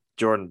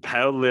 Jordan,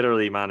 Pau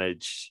literally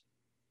managed.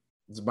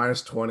 It's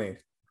minus 20.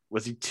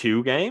 Was he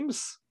 2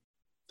 games?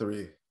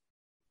 3.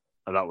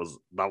 And that was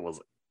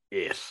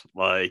it.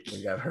 Like,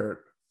 he got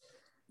hurt.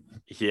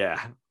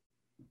 Yeah.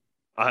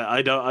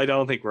 I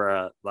don't think we're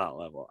at that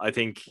level. I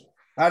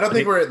don't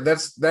think we're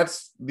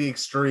that's the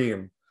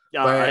extreme.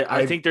 Yeah,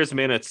 I think there's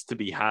minutes to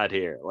be had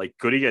here. Like,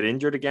 could he get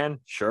injured again?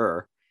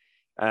 Sure.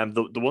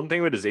 The one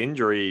thing with his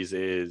injuries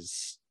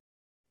is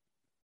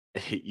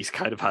he's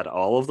kind of had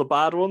all of the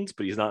bad ones,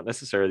 but he's not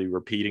necessarily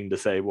repeating the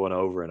same one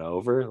over and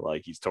over.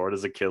 Like, he's torn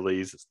his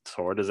Achilles,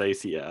 torn his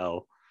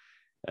ACL,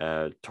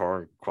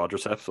 torn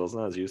quadriceps,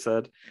 wasn't it, as you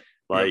said?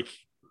 Like,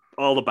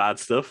 all the bad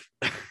stuff.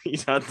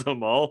 He's had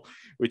them all,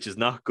 which is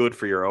not good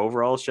for your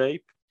overall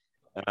shape.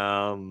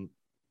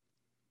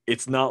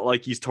 It's not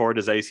like he's torn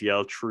his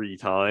ACL 3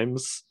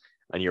 times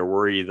and you're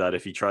worried that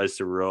if he tries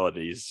to run,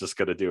 he's just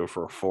going to do it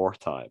for a 4th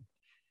time.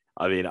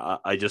 I mean,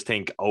 I just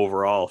think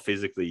overall,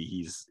 physically,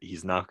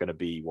 he's not going to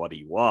be what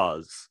he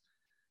was.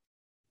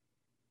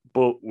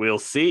 But we'll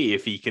see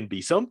if he can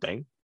be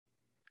something.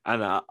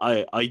 And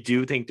I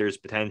do think there's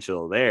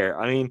potential there.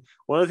 I mean,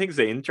 one of the things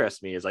that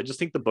interests me is I just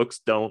think the Bucks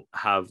don't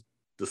have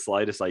the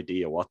slightest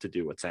idea what to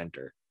do with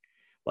center.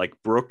 Like,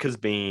 Brook has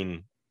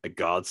been a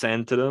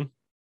godsend to them.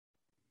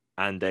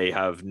 And they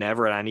have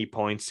never at any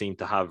point seemed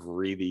to have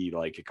really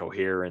like a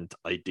coherent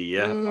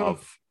idea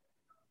of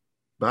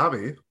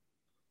Bobby.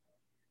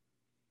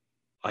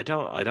 I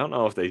don't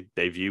know if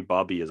they view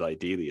Bobby as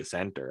ideally a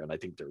center, and I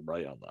think they're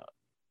right on that.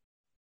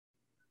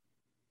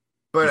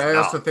 But He's I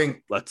not. also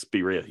think Let's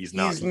be real, he's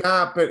not. he's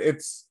not. But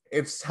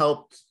it's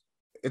helped.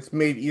 It's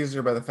made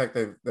easier by the fact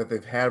that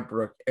they've had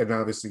Brook, and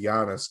obviously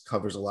Giannis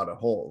covers a lot of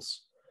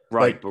holes.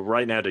 Right, Like, but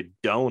right now they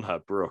don't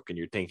have Brook, and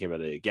you're thinking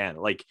about it again.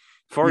 Like,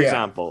 for yeah.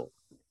 example,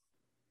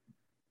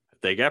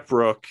 they get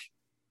Brook,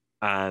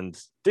 and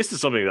this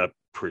is something that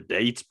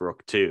predates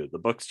Brook too. The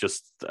Bucks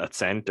just at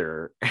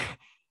center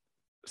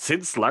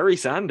since Larry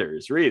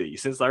Sanders, really.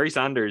 Since Larry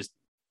Sanders,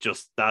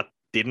 just that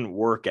didn't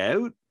work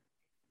out,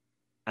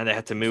 and they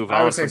had to move I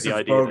on would say from the since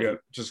idea Bogut, that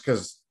just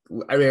because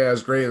I mean,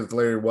 as great as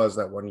Larry was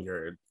that one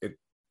year, it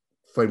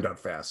flamed out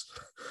fast.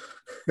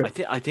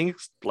 I think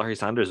Larry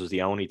Sanders was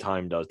the only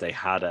time that they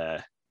had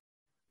a.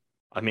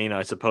 I mean,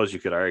 I suppose you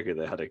could argue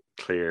they had a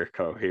clear,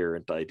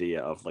 coherent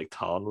idea of like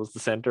Ton was the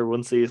center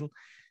one season,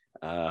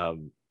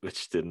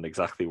 which didn't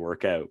exactly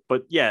work out.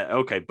 But yeah,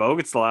 okay,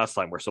 Bogut's the last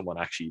time where someone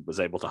actually was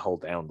able to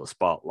hold down the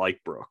spot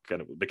like Brook,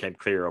 and it became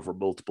clear over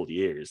multiple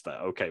years that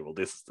okay, well,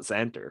 this is the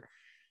center.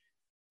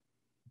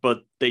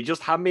 But they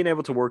just haven't been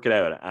able to work it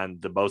out.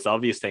 And the most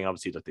obvious thing,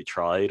 obviously, that they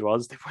tried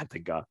was they went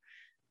and got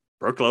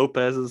Brook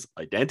Lopez's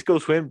identical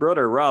twin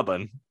brother,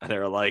 Robin. And they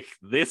were like,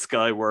 this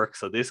guy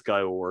works, so this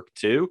guy will work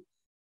too.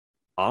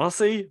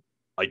 Honestly,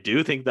 I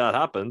do think that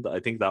happened.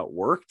 I think that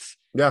worked.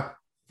 Yeah.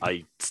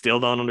 I still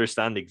don't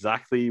understand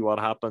exactly what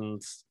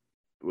happened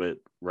with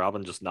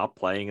Robin just not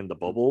playing in the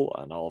bubble,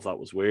 and all of that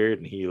was weird.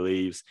 And he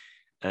leaves,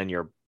 and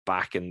you're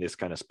back in this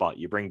kind of spot.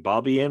 You bring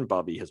Bobby in.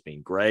 Bobby has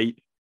been great.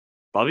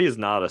 Bobby is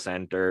not a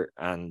center,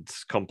 and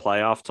come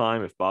playoff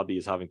time, if Bobby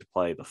is having to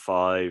play the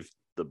 5,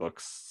 the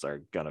Bucks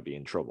are gonna be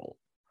in trouble.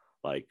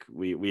 Like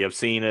we have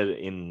seen it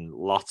in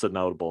lots of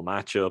notable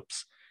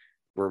matchups.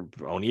 We're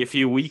only a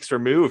few weeks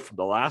removed from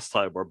the last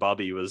time where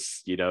Bobby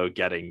was,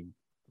 getting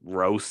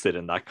roasted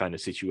in that kind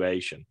of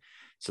situation.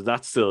 So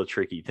that's still a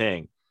tricky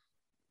thing.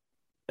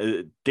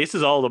 This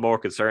is all the more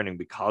concerning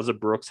because of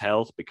Brook's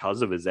health,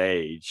 because of his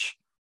age,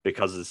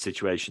 because of the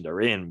situation they're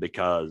in,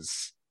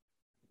 because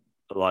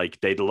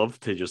like they'd love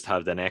to just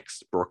have the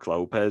next Brook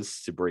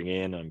Lopez to bring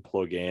in and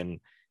plug in,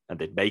 and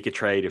they'd make a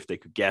trade if they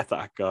could get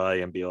that guy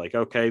and be like,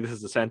 okay, this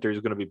is the center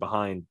who's going to be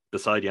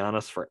beside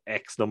Giannis for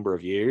X number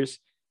of years.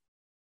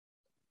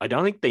 I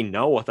don't think they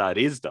know what that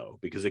is, though,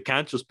 because it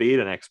can't just be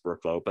the next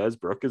Brook Lopez.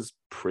 Brook is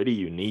pretty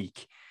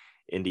unique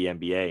in the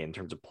NBA in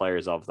terms of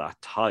players of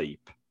that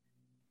type.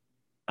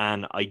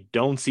 And I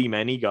don't see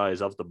many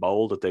guys of the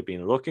mold that they've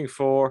been looking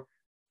for.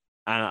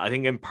 And I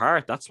think in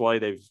part, that's why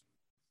they've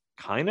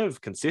kind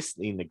of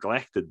consistently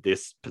neglected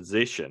this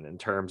position in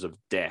terms of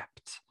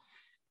depth.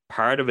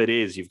 Part of it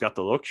is you've got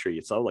the luxury.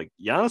 It's all like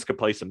Giannis could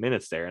play some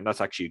minutes there, and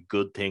that's actually a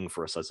good thing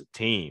for us as a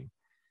team.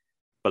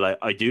 But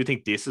I do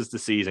think this is the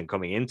season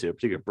coming into,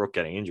 particularly Brook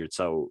getting injured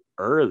so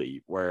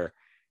early, where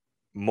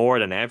more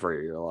than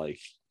ever, you're like,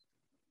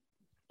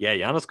 yeah,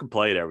 Giannis can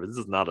play there, but this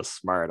is not a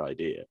smart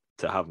idea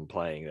to have him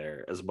playing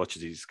there as much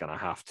as he's going to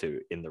have to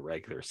in the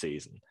regular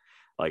season.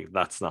 Like,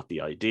 that's not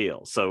the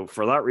ideal. So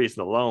for that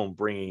reason alone,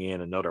 bringing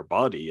in another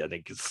body, I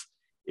think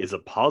is a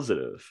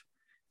positive.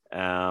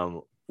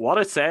 What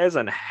it says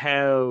and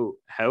how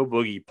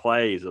Boogie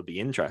plays will be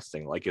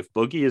interesting. Like, if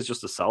Boogie is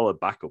just a solid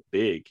backup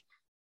big,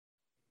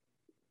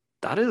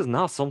 that is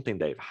not something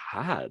they've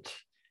had.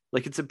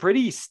 Like, it's a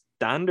pretty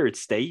standard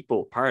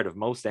staple part of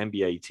most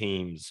NBA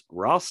teams'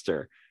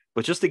 roster,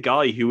 but just a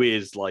guy who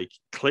is like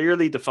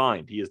clearly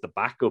defined. He is the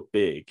backup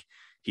big.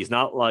 He's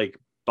not like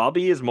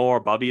Bobby is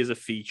a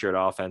featured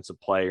offensive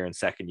player in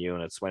second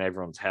units when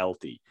everyone's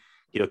healthy.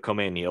 He'll come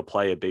in, he'll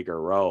play a bigger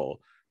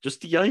role.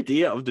 Just the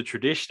idea of the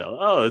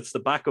traditional, it's the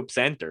backup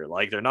center.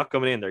 Like, they're not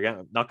coming in,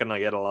 they're not going to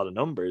get a lot of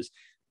numbers,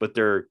 but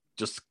they're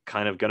just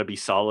kind of going to be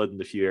solid in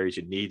the few areas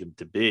you need them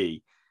to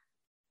be.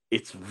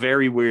 It's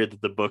very weird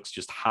that the Bucks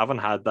just haven't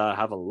had that,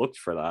 haven't looked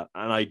for that.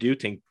 And I do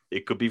think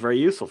it could be very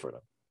useful for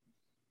them.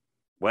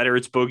 Whether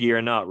it's Boogie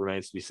or not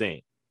remains to be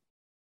seen.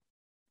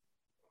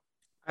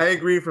 I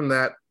agree from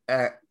that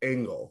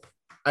angle.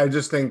 I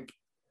just think,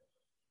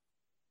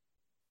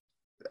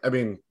 I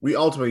mean, we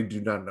ultimately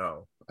do not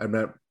know. I'm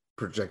not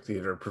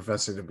projecting or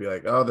professing to be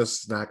like, oh,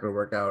 this is not going to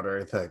work out or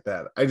anything like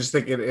that. I just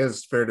think it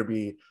is fair to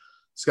be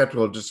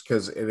skeptical just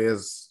because it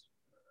is,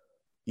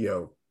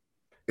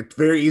 it's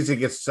very easy to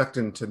get sucked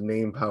into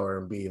name power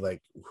and be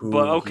like, who.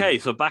 But okay,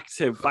 so back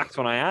to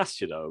when I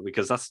asked you though,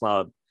 because that's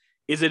not.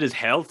 Is it his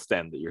health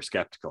then that you're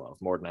skeptical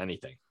of more than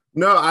anything?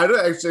 No, I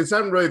don't. It's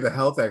not really the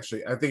health.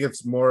 Actually, I think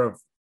it's more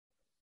of,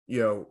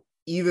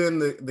 even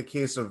the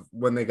case of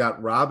when they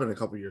got Robin a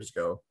couple years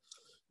ago,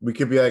 we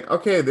could be like,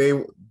 okay,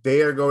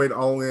 they are going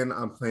all in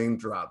on playing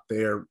drop.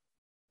 They're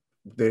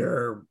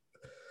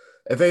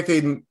if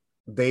anything,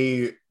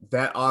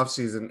 that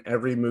offseason,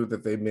 every move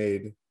that they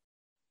made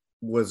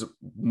was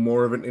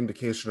more of an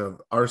indication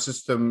of our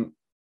system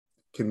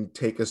can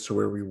take us to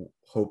where we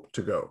hope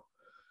to go.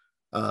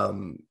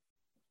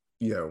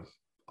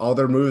 All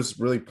their moves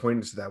really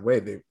pointed to that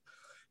way.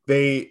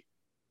 We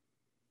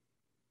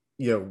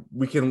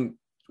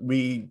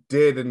we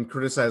did and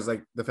criticized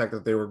like the fact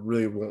that they were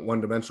really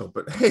one dimensional,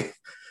 but hey,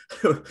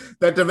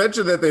 that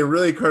dimension that they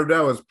really carved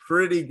out was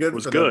pretty good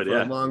for them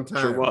for a long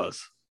time. Sure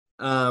was.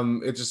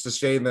 It's just a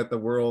shame that the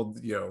world,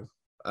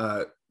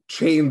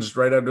 changed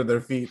right under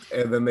their feet,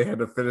 and then they had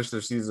to finish their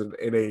season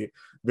in a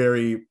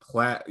very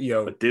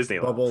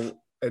Disneyland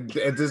bubble at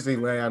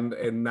Disneyland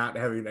and not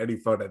having any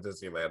fun at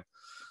Disneyland.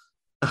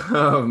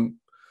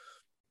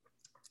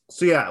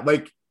 So yeah,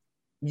 like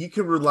you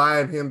can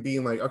rely on him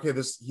being like, okay,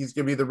 he's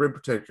gonna be the rim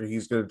protector.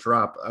 He's gonna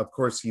drop. Of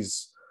course,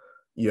 he's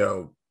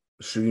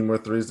shooting more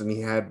threes than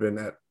he had been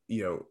at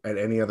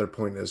any other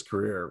point in his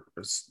career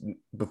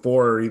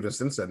before or even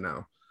since then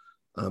now.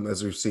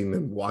 As we've seen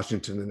in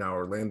Washington and now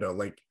Orlando,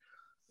 like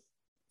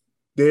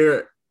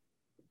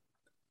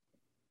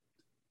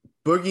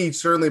Boogie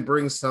certainly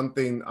brings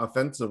something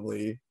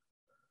offensively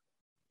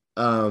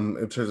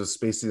in terms of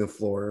spacing the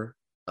floor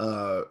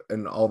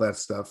and all that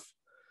stuff.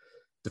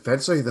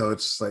 Defensively, though,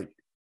 it's just like,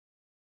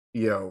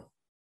 we're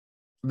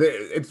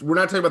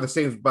not talking about the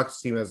same Bucks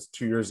team as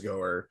 2 years ago,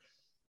 or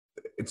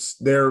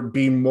they're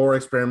being more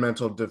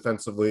experimental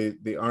defensively.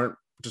 They aren't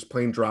just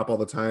playing drop all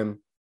the time.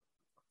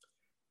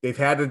 They've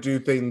had to do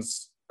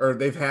things, or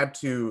they've had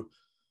to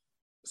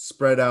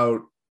spread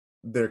out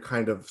their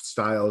kind of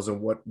styles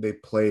and what they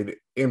played,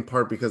 in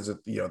part because of,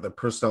 the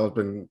personnel has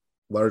been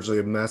largely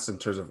a mess in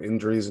terms of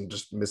injuries and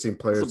just missing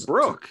players.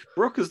 So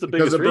Brook is the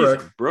biggest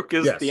reason. Brook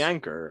is the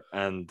anchor,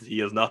 and he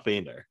has not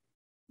been there.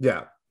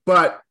 Yeah,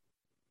 but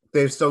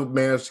they've still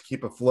managed to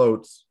keep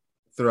afloat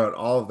throughout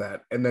all of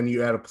that. And then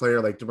you add a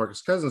player like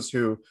DeMarcus Cousins,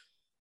 who,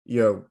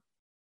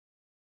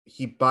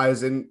 he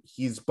buys in.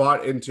 He's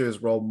bought into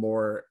his role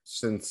more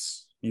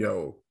since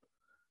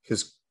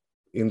his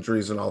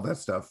injuries and all that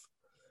stuff.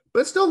 But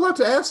it's still a lot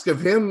to ask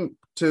of him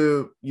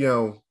to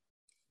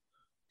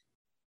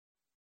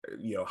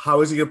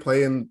how is he going to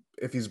play in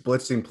if he's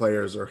blitzing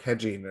players or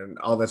hedging and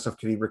all that stuff?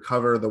 Can he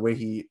recover the way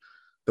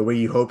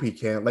you hope he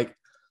can? Like,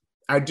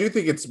 I do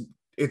think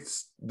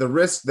it's the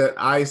risk that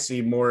I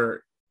see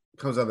more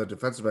comes on the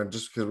defensive end,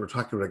 just because we're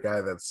talking about a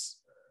guy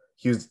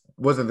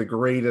wasn't the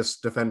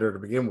greatest defender to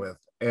begin with,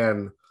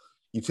 and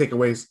you take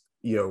away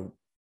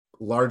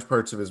large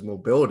parts of his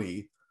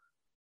mobility.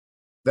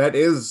 That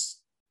is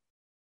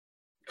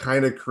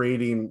kind of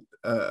creating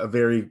a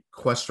very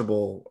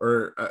questionable,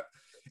 or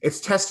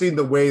it's testing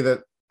the way that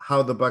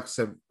how the Bucks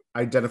have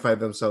identified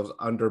themselves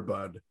under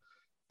Bud,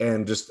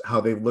 and just how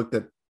they've looked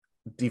at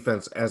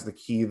defense as the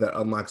key that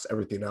unlocks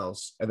everything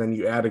else. And then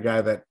you add a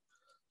guy that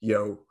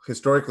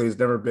historically has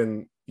never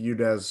been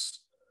viewed as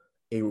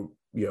a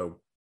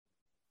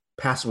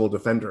passable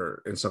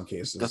defender in some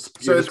cases.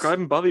 You're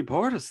describing Bobby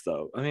Portis,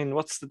 though. I mean,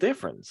 what's the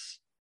difference?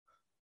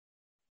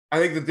 I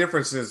think the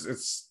difference is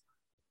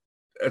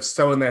it's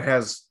someone that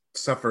has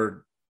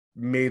suffered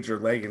major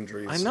leg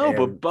injuries. I know,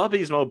 but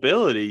Bobby's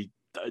mobility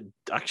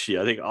actually,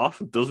 I think,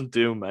 often doesn't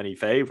do him any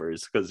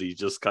favors, because he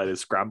just kind of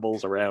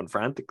scrambles around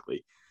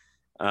frantically,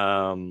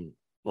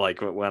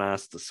 like when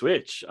asked to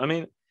switch. I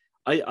mean,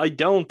 I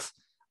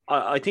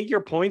think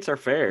your points are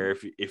fair.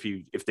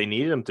 If they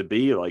needed him to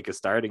be like a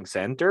starting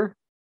center,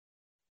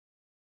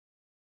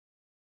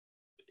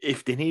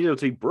 if they needed him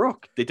to be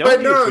Brook, they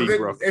don't need him to be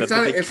Brook. It's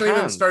not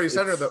even starting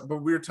center though. But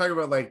we were talking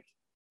about like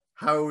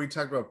how we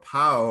talked about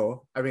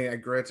Powell. I mean,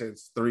 granted,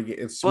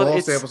 it's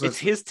small samples. It's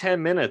his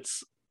 10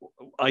 minutes.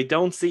 I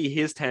don't see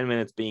his 10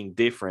 minutes being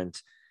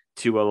different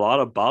to a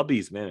lot of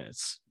Bobby's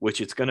minutes, which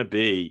it's going to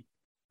be.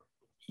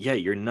 Yeah,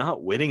 you're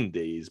not winning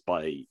these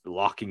by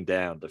locking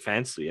down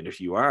defensively, and if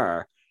you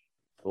are,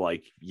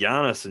 like,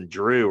 Giannis and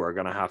Drew are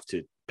going to have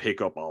to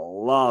pick up a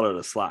lot of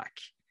the slack.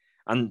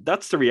 And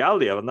that's the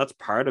reality of it. And that's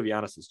part of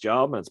Giannis's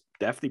job. And it's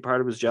definitely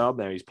part of his job.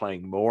 Now he's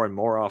playing more and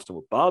more often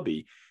with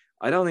Bobby.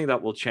 I don't think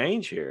that will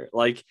change here.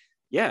 Like,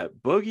 yeah,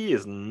 Boogie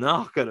is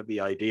not going to be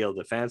ideal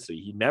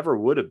defensively. He never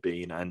would have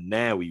been. And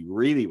now he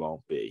really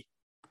won't be.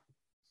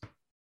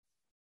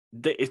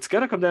 It's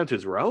going to come down to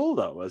his role,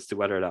 though, as to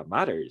whether that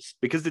matters.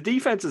 Because the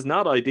defense is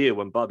not ideal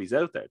when Bobby's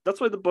out there.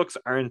 That's why the Bucks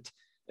aren't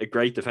a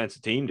great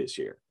defensive team this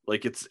year.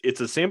 Like, it's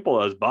as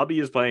simple as Bobby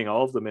is playing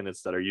all of the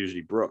minutes that are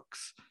usually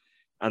Brooks.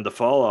 And the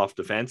fall off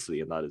defensively,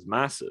 and that is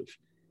massive.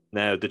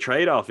 Now, the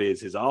trade-off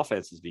is his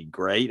offense has been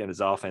great, and his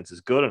offense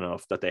is good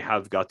enough that they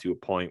have got to a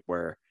point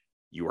where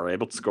you are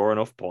able to score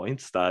enough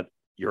points that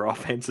your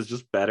offense is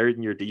just better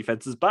than your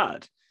defense is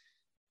bad.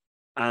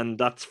 And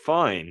that's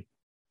fine.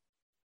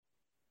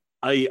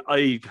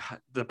 The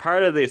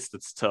part of this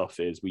that's tough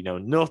is we know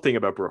nothing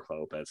about Brook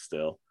Lopez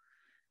still.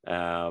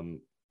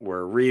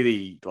 We're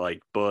really,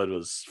 like, Bud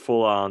was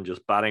full on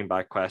just batting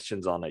back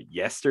questions on it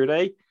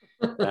yesterday.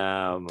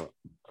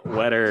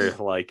 Whether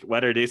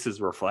this is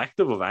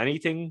reflective of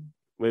anything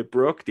with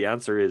Brook, the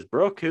answer is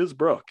Brook. Who's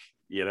Brook?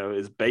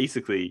 Is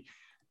basically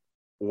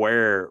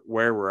where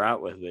we're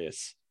at with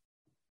this.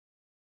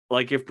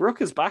 Like, if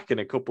Brook is back in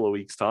a couple of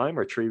weeks' time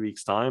or 3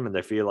 weeks' time, and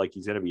they feel like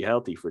he's going to be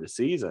healthy for the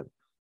season,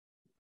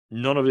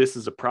 none of this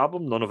is a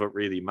problem. None of it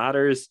really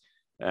matters.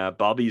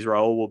 Bobby's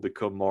role will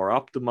become more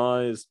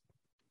optimized.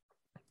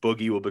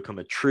 Boogie will become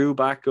a true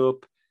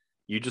backup.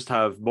 you just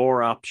have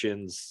more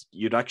options.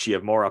 You'd actually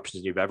have more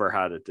options than you've ever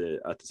had at the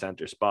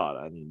center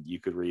spot, and you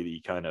could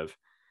really kind of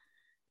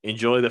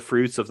enjoy the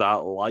fruits of that,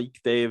 like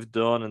they've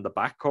done in the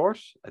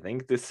backcourt, I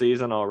think, this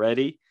season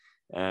already.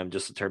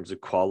 Just in terms of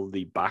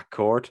quality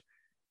backcourt.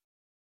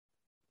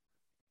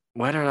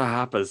 Whether that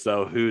happens,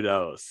 though, who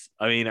knows?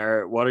 I mean,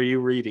 what are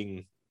you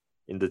reading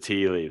in the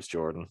tea leaves,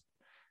 Jordan?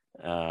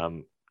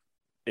 In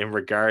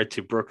regard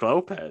to Brook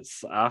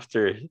Lopez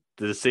after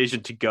the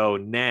decision to go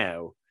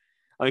now.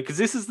 I mean, because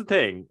this is the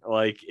thing,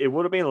 like, it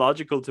would have been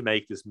logical to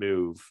make this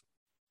move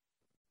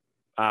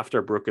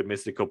after Brook had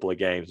missed a couple of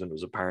games and it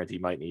was apparent he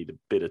might need a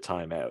bit of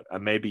time out.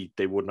 And maybe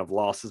they wouldn't have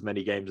lost as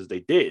many games as they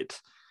did,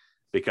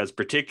 because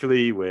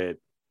particularly with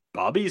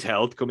Bobby's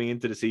health coming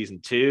into the season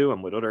too,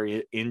 and with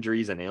other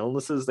injuries and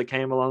illnesses that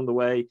came along the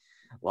way,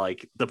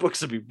 like, the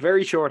Bucks would be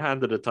very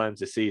short-handed at times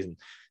this season.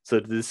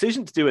 So the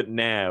decision to do it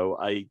now,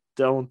 I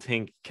don't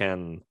think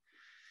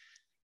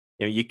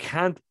you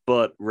can't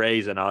but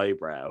raise an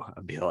eyebrow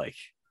and be like,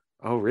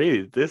 oh,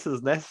 really? This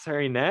is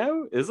necessary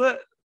now? Is it?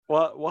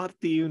 What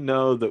do you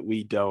know that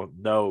we don't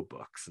know,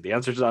 Bucks? The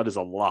answer to that is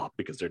a lot,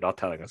 because they're not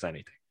telling us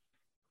anything.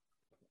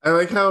 I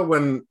like how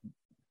when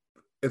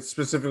it's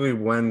specifically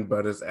when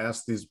Bud is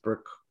asked these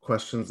Brook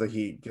questions that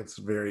he gets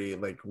very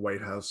like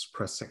White House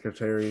press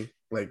secretary,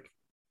 like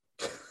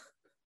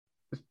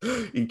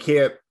you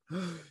can't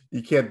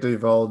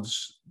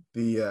divulge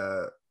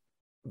the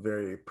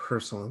very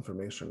personal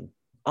information.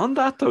 On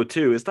that though,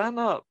 too, is that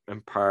not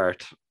in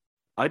part?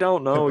 I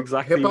don't know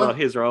exactly what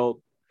his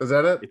role. Is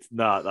that it? It's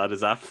not. That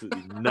is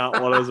absolutely not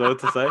what I was about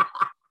to say.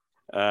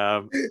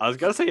 I was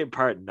gonna say in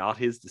part not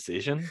his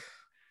decision.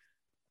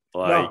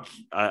 Like,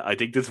 no. I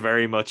think this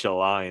very much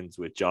aligns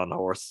with John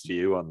Horst's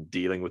view on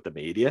dealing with the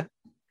media.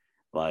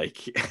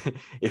 Like,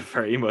 it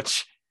very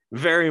much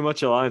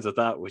aligns with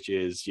that, which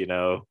is,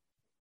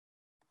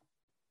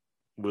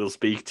 we'll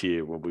speak to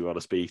you when we want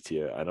to speak to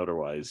you, and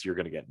otherwise you're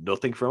going to get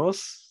nothing from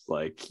us.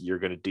 Like, you're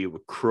going to deal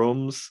with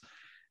crumbs.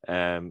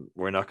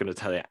 We're not going to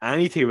tell you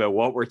anything about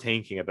what we're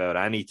thinking about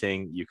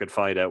anything. You can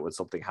find out when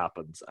something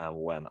happens and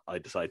when I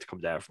decide to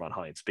come down from on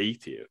high and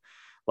speak to you.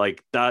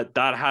 Like, that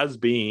has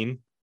been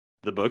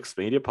the Bucks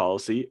media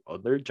policy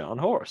under John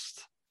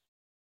Horst.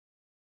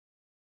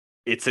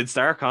 It's in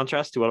stark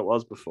contrast to what it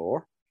was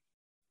before.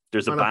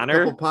 There's a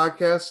banner. A couple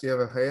podcasts, you have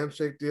a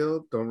handshake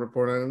deal. Don't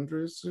report on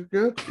injuries. You're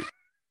good.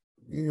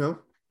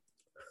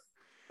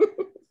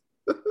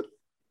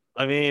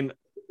 I mean,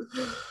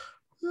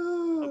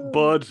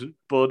 Bud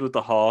with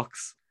the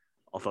Hawks.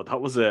 I thought that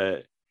was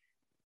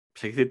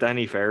particularly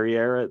Danny Ferry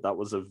era. That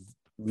was a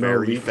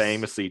very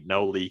famously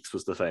no leaks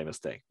was the famous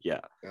thing.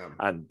 Yeah.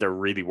 And there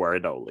really were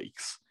no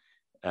leaks.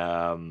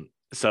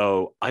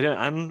 So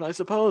I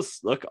suppose,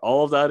 look,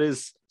 all of that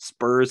is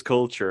Spurs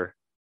culture,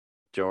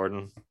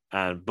 Jordan,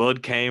 and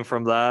Bud came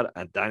from that,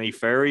 and Danny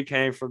Ferry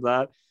came from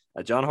that,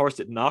 and John Horst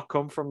did not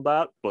come from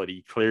that, but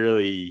he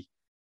clearly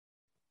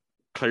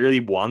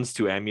wants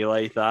to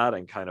emulate that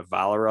and kind of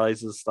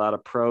valorizes that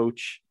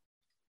approach.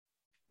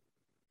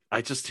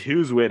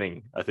 Who's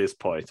winning at this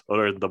point,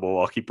 other than the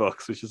Milwaukee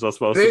Bucks, which is what's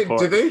most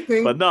important,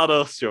 but not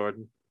us,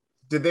 Jordan.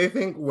 Did they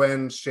think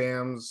when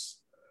Shams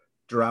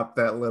dropped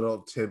that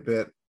little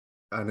tidbit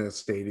on his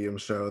stadium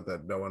show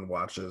that no one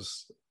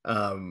watches,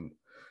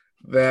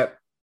 that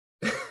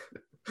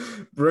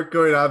Brook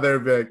going out there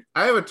and be like,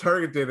 I have a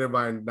target date in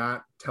mind,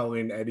 not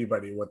telling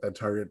anybody what that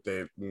target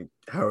date and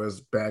how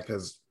his back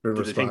has been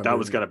responding. Did they think that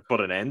was going to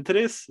put an end to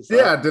this?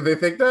 Did they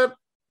think that?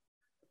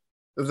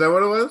 Is that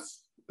what it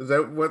was? Is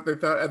that what they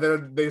thought? And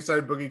then they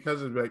decided Boogie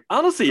Cousins be like,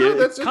 honestly,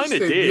 it kind of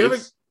did.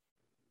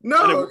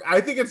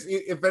 I think it's,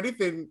 if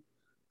anything,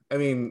 I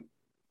mean,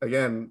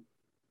 again,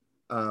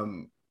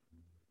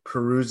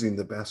 perusing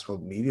the basketball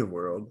media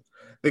world,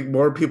 I think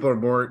more people are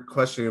more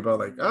questioning about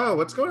like, oh,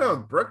 what's going on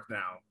with Brook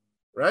now,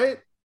 right?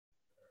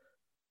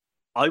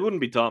 I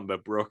wouldn't be talking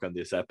about Brook on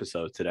this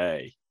episode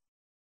today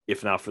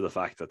if not for the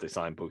fact that they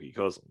signed Boogie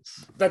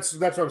Cousins. That's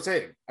what I'm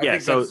saying.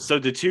 So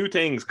the two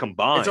things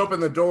combined, it's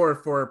opened the door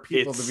for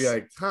people to be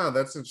like,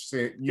 that's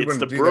interesting. It's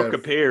the Brook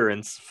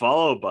appearance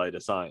followed by the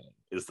signing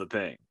is the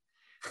thing.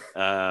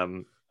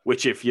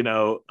 Which, if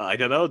I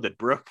don't know, did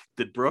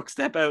Brook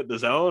step out in the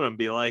zone and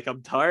be like,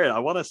 I'm tired, I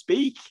want to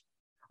speak,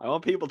 I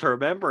want people to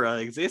remember I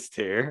exist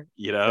here,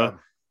 Yeah.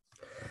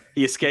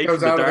 He escaped from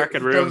the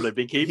darkened room they've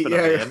been keeping him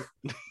in.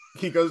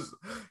 He goes,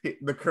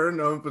 the curtain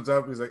opens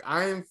up, he's like,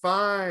 I am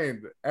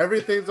fine,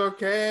 everything's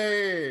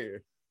okay.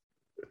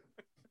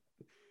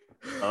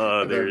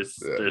 There's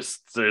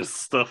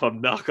stuff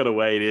I'm not gonna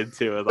wade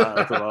into at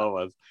the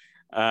moment.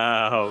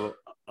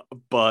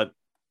 But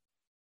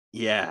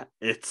yeah,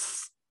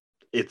 it's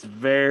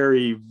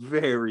very,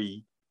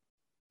 very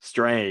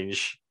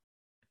strange.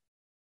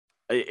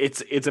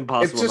 It's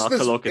impossible not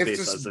to look at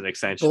this as an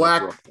extension of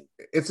Brook.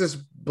 It's this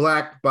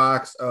black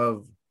box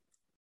of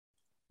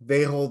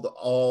they hold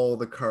all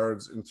the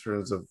cards in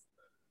terms of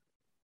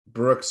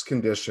Brook's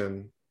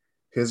condition,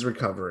 his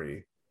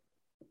recovery,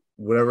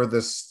 whatever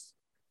this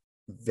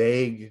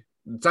vague,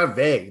 it's not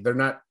vague, they're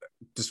not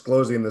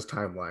disclosing this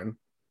timeline.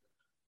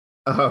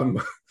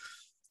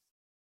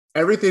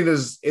 everything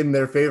is in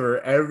their favor.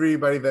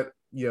 Everybody that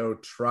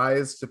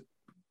tries to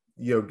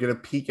get a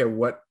peek at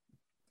what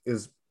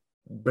is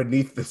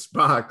beneath this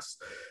box,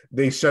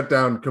 they shut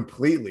down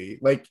completely.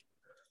 Like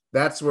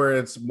that's where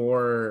it's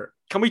more.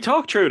 Can we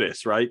talk through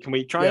this, right? Can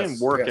we try and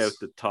work out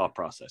the thought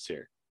process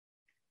here?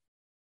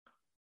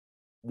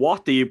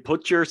 What do you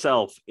put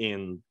yourself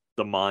in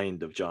the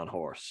mind of John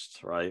Horst,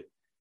 right?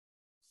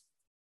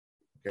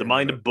 The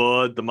mind of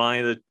Bud, the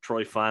mind of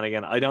Troy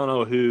Flanagan. I don't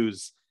know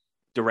whose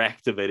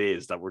directive it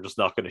is that we're just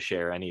not going to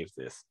share any of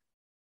this.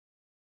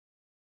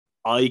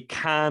 I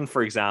can,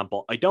 for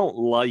example, I don't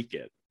like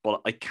it, but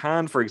I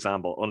can, for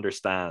example,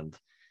 understand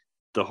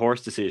the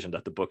Horst decision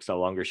that the books no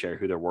longer share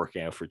who they're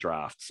working out for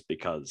drafts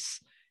because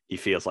he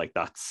feels like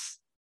that's,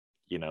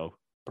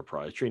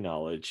 proprietary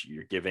knowledge.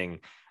 You're giving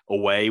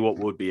away what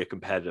would be a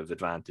competitive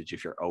advantage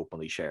if you're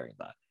openly sharing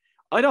that.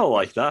 I don't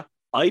like that.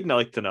 I'd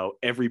like to know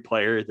every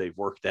player they've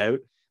worked out,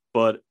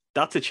 but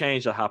that's a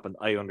change that happened.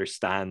 I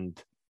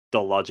understand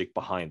the logic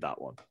behind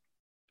that one.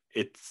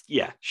 It's,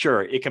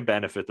 sure, it can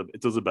benefit them.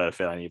 It doesn't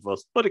benefit any of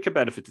us, but it can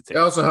benefit the team.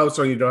 It also helps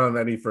when you don't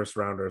have any first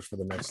rounders for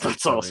the next.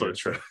 That's also years.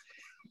 True.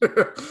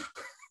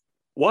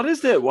 What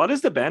is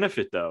the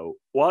benefit though?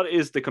 What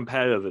is the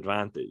competitive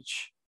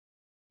advantage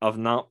of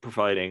not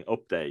providing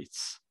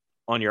updates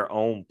on your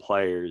own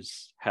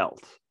players'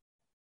 health?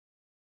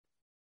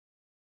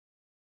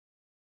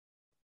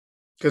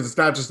 Because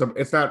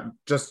it's not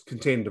just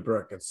contained to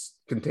Brook, it's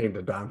contained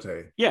to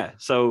Dante. Yeah.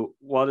 So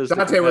what is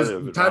Dante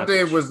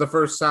was the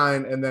first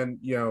sign, and then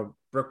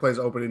Brook plays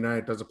opening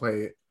night, doesn't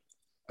play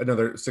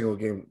another single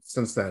game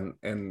since then,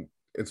 and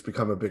it's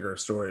become a bigger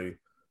story.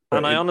 But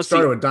and I honestly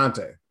started with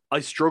Dante.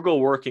 I struggle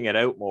working it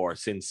out more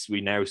since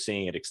we now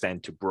seeing it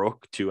extend to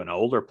Brook, to an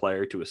older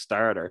player, to a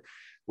starter.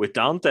 With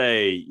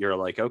Dante, you're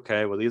like,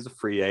 okay, well, he's a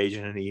free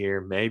agent in a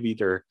year. Maybe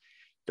they're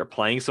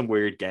playing some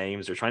weird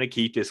games. They're trying to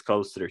keep this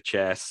close to their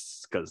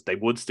chests because they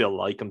would still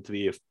like him to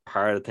be a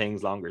part of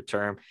things longer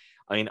term.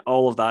 I mean,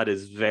 all of that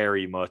is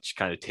very much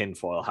kind of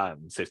tinfoil hat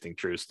and sifting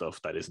through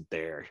stuff that isn't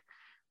there.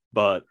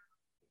 But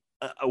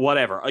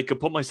whatever, I could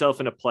put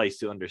myself in a place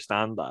to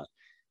understand that.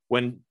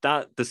 When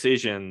that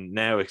decision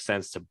now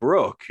extends to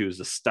Brook,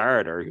 who's a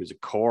starter, who's a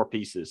core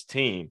piece of his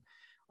team,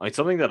 I mean,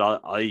 something that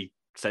I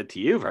said to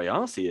you very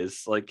honestly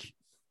is like,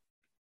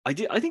 I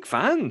think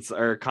fans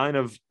are kind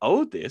of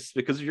owed this,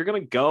 because if you're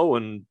going to go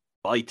and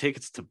buy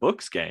tickets to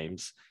Bucks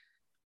games,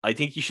 I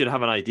think you should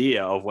have an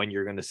idea of when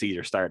you're going to see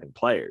their starting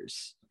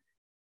players.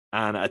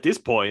 And at this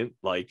point,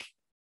 like,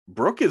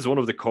 Brook is one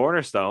of the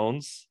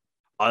cornerstones.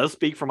 I'll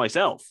speak for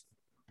myself.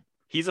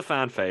 He's a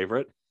fan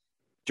favorite.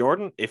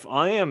 Jordan, if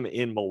I am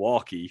in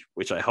Milwaukee,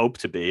 which I hope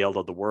to be,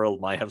 although the world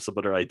might have some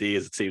other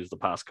ideas, it seems, the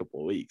past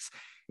couple of weeks.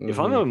 If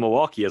I'm in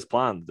Milwaukee as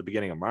planned at the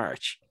beginning of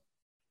March,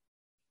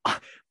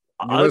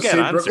 I'll get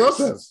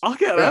answers. I'll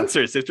get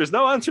answers. If there's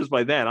no answers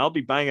by then, I'll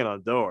be banging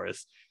on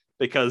doors,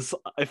 because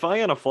if I'm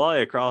going to fly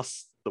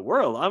across the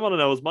world, I want to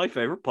know, is my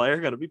favorite player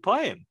going to be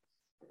playing?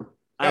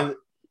 And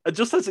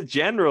just as a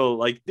general,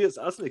 like this,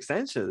 as an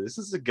extension, this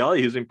is a guy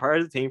who's been part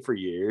of the team for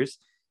years,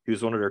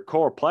 who's one of their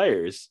core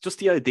players. Just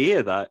the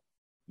idea that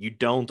you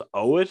don't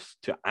owe it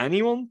to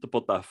anyone to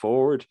put that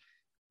forward,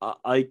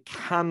 I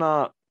can't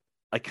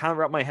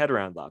wrap my head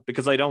around that,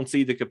 because I don't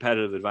see the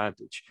competitive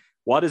advantage.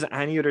 What is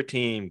any other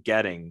team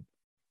getting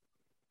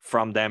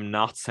from them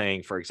not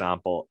saying, for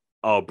example,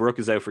 oh, Brook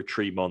is out for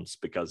 3 months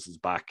because his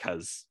back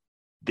has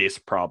this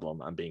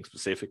problem, and being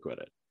specific with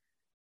it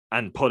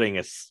and putting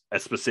a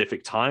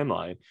specific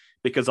timeline?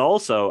 Because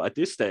also at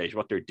this stage,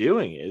 what they're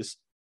doing is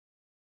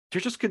they're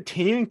just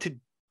continuing to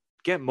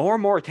get more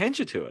and more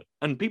attention to it.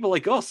 And people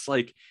like us,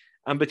 like,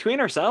 and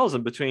between ourselves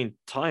and between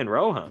Ty and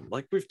Rohan,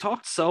 like, we've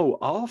talked so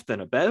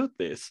often about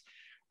this,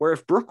 where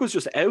if Brook was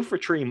just out for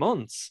 3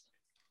 months,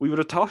 we would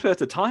have talked about it at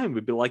the time.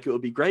 We'd be like, it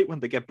would be great when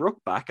they get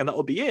Brook back, and that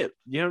will be it.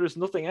 There's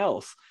nothing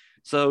else.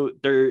 So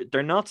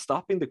they're not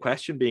stopping the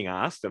question being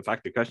asked. In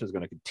fact, the question is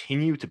going to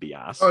continue to be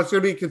asked. Oh, it's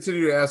going to be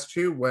continued to ask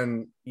too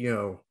when,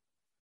 you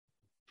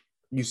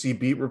see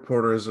beat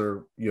reporters,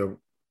 or,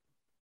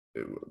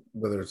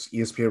 whether it's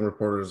ESPN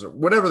reporters or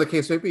whatever the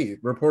case may be,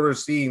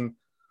 reporters seeing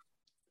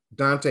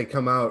Dante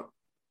come out,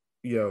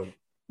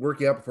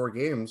 working out before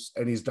games,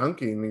 and he's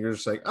dunking, and you're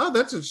just like, oh,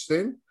 that's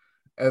interesting.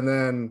 And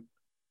then,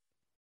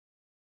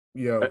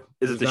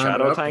 is it the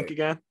shadow tank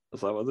again?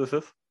 Is that what this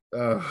is?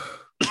 But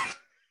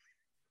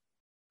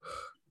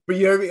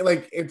you know what I mean?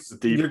 Like,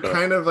 you're cut.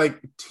 kind of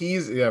like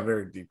teasing. Yeah,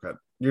 very deep cut.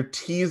 You're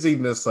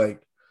teasing this,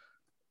 like,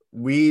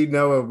 we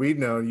know what we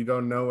know, you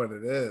don't know what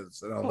it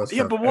is, and all this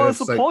stuff. But what's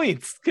the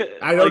point?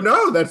 I don't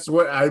know. That's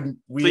what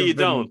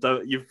don't.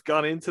 You've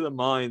gone into the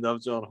mind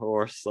of John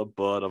Horst, of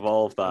Bud, of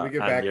all of that. Let me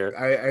get back.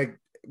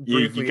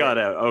 You got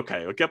out.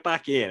 Okay, we'll get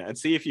back in and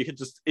see if you could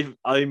if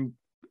I'm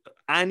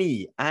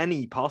any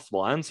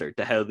possible answer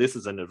to how this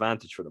is an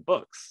advantage for the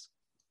Bucks.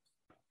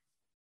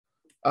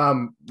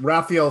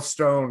 Raphael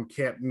Stone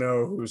can't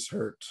know who's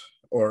hurt,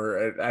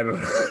 or I don't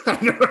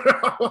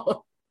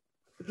know.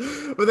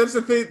 But that's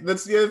the thing.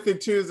 That's the other thing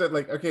too. Is that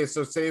like, okay,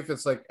 so say if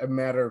it's like a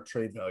matter of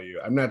trade value.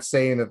 I'm not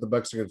saying that the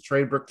Bucks are going to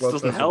trade Brook This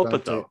Lopez. doesn't help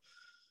it though.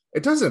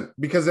 It doesn't,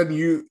 because then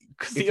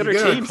Because if the other you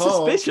get on a team's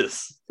call,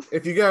 suspicious.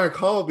 if you get on a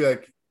call, be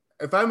like,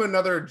 if I'm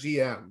another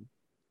GM,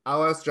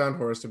 I'll ask John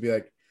Horst to be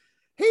like,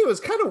 hey, it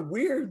was kind of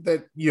weird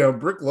that,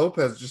 Brook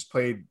Lopez just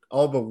played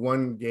all but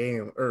one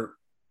game, or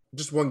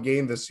just one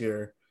game this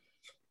year.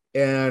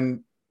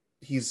 And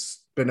he's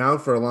been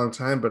out for a long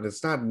time, but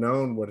it's not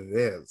known what it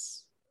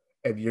is.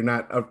 And you're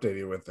not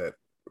updated with it.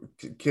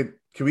 Can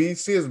we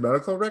see his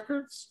medical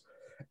records?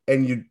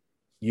 And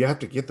you have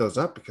to get those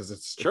up, because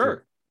it's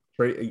Sure.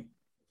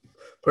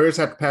 Players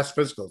have to pass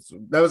physicals.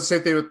 That was the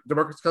same thing with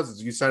DeMarcus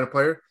Cousins. You sign a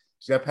player,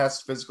 you got to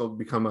pass physical to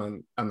become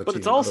on the team. But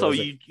it's also,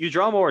 you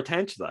draw more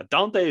attention to that.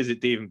 Dante is the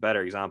even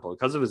better example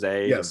because of his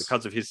age and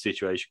because of his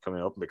situation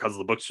coming up, and because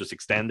the Bucks just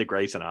extended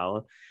Grayson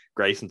Allen.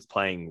 Grayson's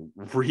playing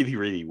really,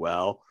 really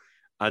well.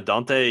 And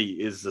Dante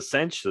is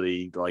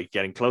essentially like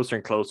getting closer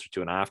and closer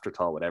to an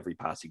afterthought with every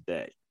passing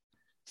day.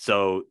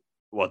 So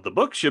what the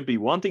Bucks should be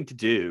wanting to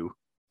do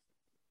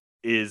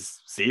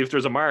is see if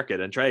there's a market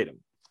and trade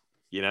him.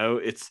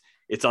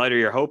 It's either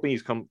you're hoping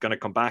he's going to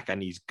come back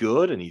and he's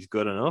good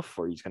enough,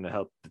 or he's going to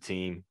help the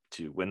team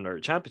to win their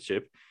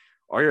championship,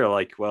 or you're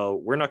like, well,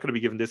 we're not going to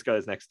be giving this guy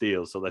his next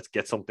deal, so let's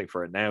get something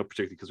for it now,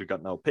 particularly because we've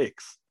got no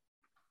picks.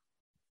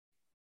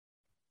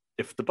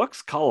 If the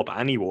Bucks call up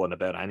anyone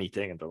about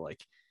anything and they're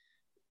like,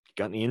 you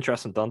got any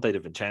interest in Dante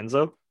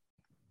DiVincenzo?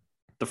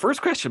 The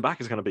first question back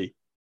is going to be,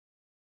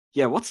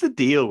 yeah, what's the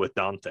deal with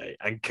Dante?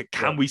 And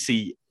can we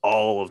see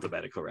all of the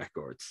medical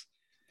records?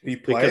 Did he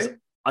play? Because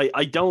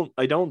I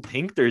don't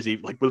think there's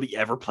even like, will he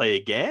ever play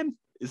again?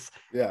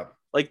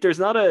 There's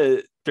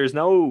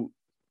no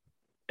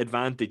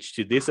advantage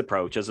to this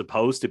approach as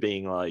opposed to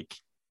being like,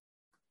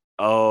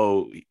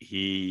 oh,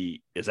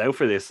 he is out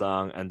for this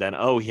long, and then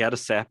he had a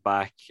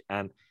setback,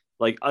 and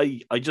like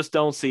I just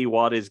don't see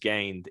what is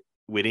gained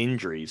with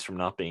injuries from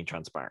not being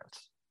transparent.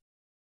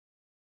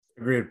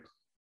 Agreed.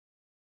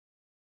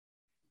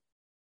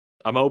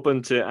 I'm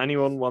open to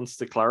anyone wants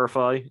to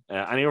clarify.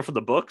 Anyone from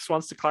the Bucks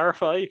wants to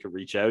clarify, you can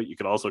reach out. You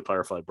can also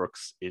clarify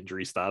Brook's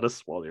injury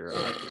status while you're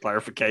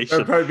clarification.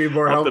 That'd probably be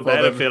more helpful. The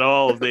benefit of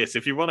all of this.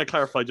 If you want to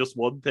clarify just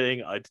one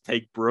thing, I'd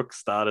take Brook's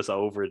status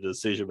over the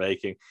decision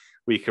making.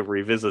 We could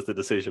revisit the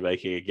decision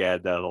making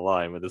again down the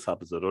line when this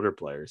happens with other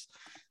players.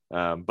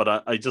 But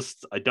I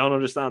don't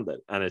understand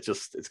it, and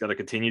it's going to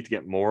continue to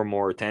get more and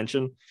more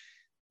attention.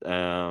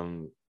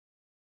 It's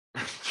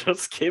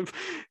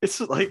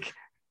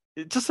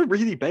just a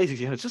really basic,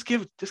 just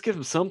give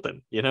them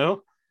something,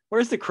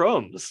 Where's the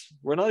crumbs?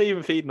 We're not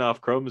even feeding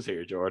off crumbs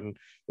here, Jordan.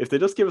 If they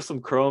just give us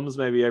some crumbs,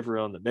 maybe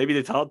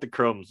they thought the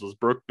crumbs was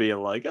Brook being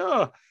like,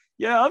 oh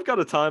yeah, I've got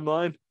a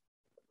timeline,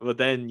 but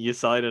then you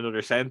sign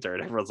another center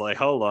and everyone's like,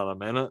 hold on a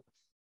minute,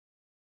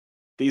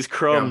 these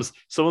crumbs,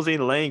 someone's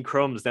been laying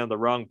crumbs down the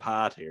wrong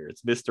path here.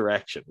 It's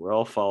misdirection. We're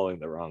all following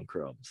the wrong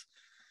crumbs.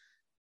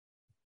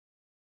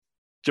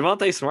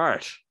 Javonte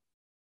Smart.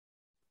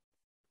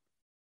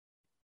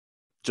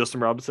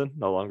 Justin Robinson,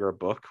 no longer a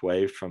Buck,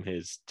 waived from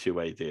his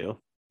two-way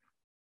deal.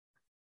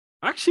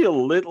 Actually, a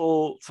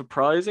little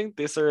surprising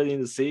this early in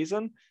the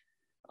season.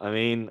 I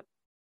mean,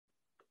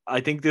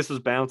 I think this was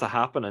bound to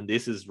happen, and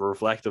this is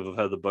reflective of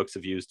how the Bucks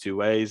have used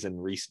two-ways in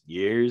recent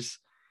years.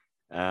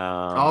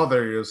 All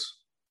their years.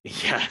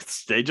 Yeah,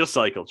 they just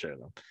cycle through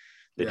them.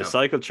 Just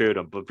cycle through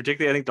them. But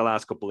particularly, I think the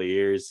last couple of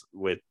years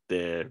with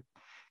the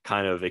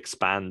kind of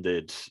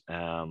expanded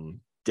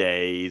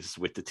days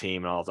with the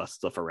team and all that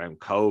stuff around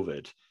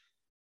COVID,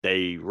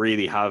 they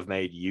really have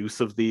made use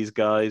of these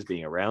guys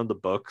being around the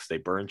Bucks. They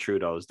burn through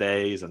those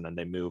days and then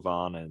they move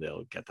on and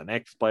they'll get the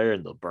next player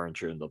and they'll burn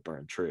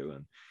through.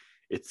 And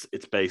it's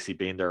basically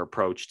been their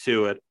approach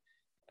to it.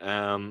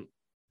 Justin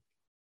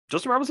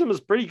Robinson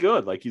was pretty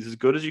good. Like, he's as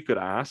good as you could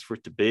ask for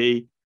it to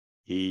be.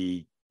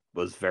 He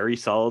was very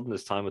solid in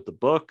his time with the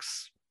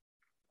Bucks.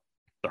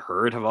 The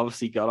Herd have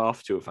obviously got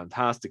off to a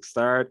fantastic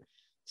start.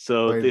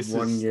 So played this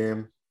one is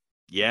game.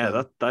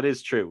 Yeah, that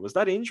is true. Was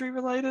that injury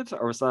related,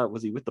 or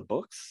was he with the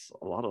Bucks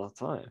a lot of that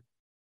time?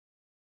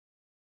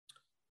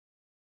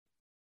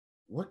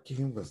 What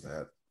game was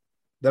that?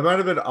 That might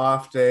have been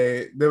off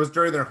day. That was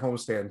during their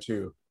homestand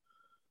too.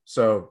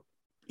 So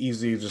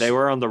easy. They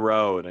were on the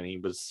road, and he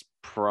was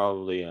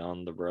probably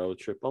on the road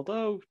trip.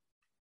 Although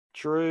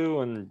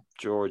Drew and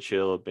George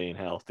Hill have been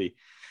healthy.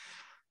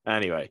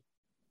 Anyway,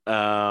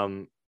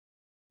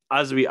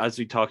 as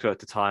we talked about at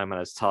the time,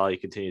 and as Tali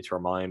continued to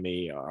remind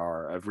me,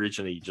 or I've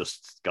originally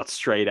just got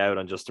straight out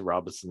on Justin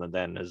Robinson and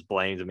then has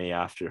blamed me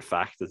after the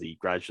fact that he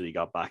gradually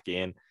got back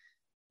in.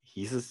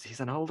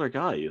 He's an older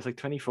guy. He was like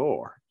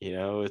 24.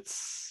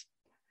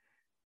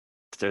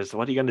 There's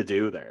what are you going to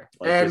do there?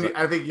 And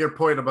I think your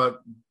point about,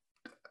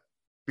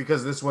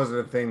 because this wasn't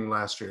a thing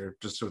last year,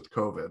 just with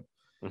COVID,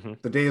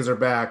 the days are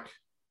back.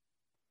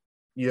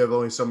 You have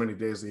only so many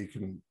days that you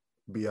can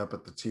be up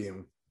at the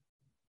team.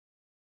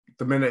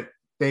 The minute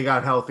they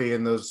got healthy,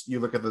 and you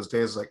look at those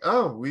days like,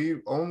 oh,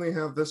 we only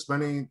have this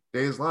many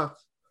days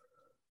left.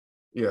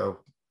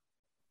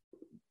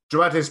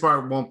 Javonte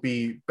Smart won't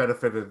be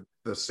benefited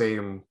the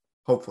same,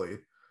 hopefully,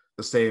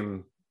 the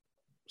same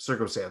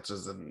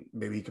circumstances, and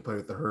maybe he can play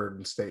with the herd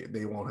and stay.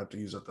 They won't have to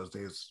use up those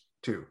days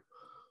too.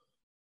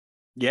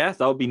 Yeah,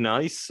 that would be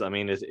nice. I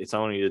mean, it's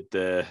only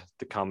the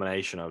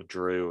combination of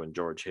Drew and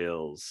George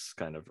Hill's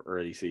kind of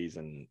early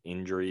season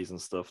injuries and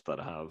stuff that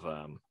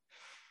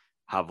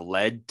have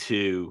led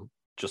to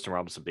Justin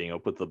Robinson being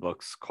up with the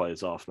Bucks quite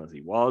as often as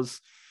he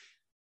was.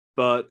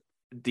 But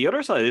the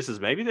other side of this is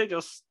maybe they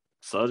just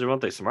saw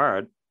Javonte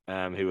Smart,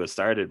 who has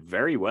started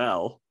very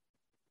well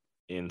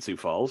in Sioux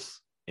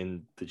Falls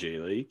in the J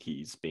League.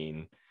 He's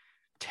been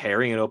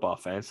tearing it up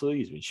offensively.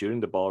 He's been shooting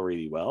the ball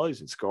really well. He's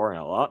been scoring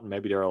a lot. And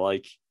maybe they're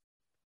like,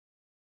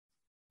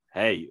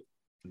 hey,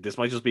 this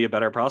might just be a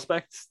better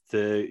prospect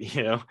to,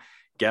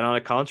 get on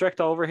a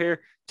contract over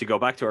here. To go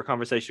back to our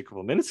conversation a couple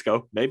of minutes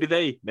ago, maybe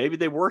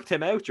they worked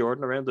him out,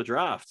 Jordan, around the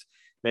draft.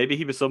 Maybe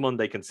he was someone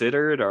they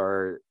considered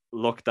or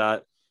looked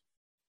at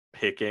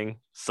picking,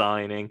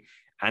 signing,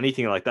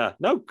 anything like that.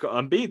 No,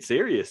 I'm being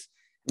serious.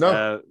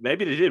 No,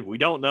 maybe they did. We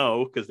don't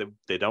know because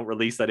they don't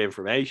release that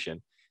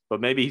information.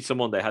 But maybe he's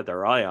someone they had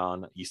their eye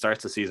on. He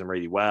starts the season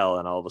really well,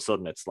 and all of a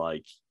sudden it's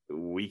like,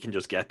 we can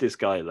just get this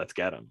guy. Let's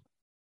get him.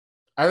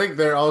 I think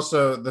they're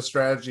also the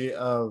strategy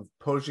of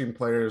poaching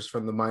players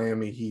from the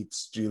Miami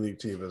Heat's G League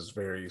team is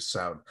very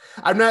sound.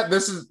 I'm not.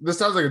 This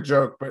sounds like a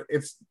joke, but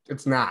it's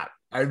not.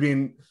 I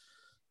mean,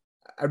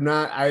 I'm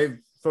not. I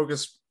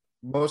focus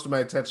most of my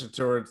attention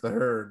towards the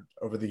herd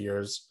over the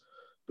years.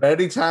 But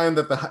anytime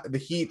that the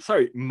Heat,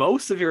 sorry,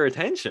 most of your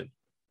attention.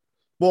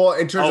 Well,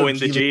 in terms of in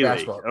the G League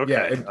basketball. Okay,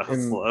 yeah, I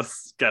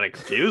was getting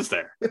confused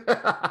there.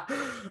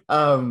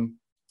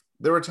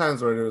 There were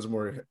times when it was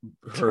more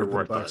herd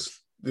than Bucks.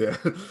 Yeah,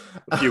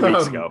 a few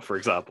weeks ago, for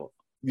example.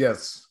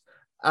 Yes,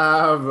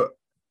 but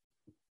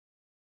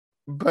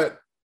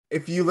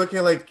if you look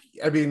at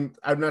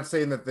I'm not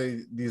saying that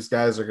these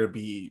guys are going to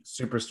be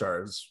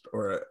superstars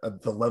or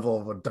at the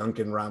level of a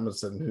Duncan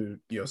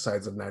Robinson who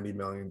signs a $90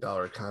 million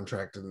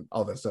contract and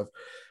all that stuff,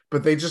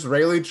 but they just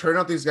rarely turn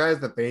out these guys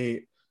that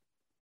they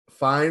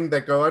find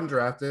that go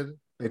undrafted.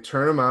 They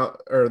turn them out,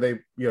 or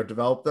they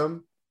develop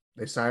them.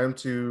 They sign them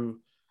to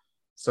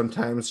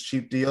sometimes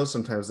cheap deals.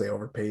 Sometimes they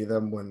overpay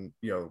them when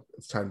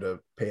it's time to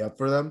pay up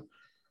for them.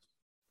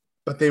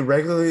 But they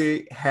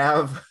regularly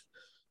have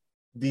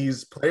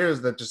these players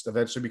that just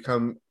eventually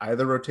become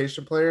either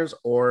rotation players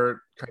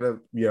or kind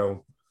of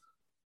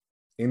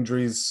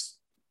injuries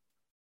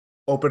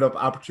open up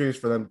opportunities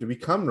for them to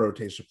become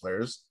rotation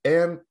players,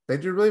 and they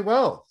do really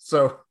well.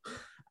 So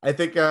I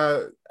think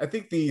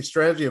the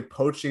strategy of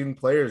poaching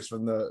players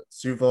from the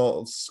Sioux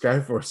Falls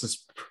Skyforce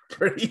is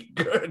pretty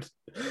good.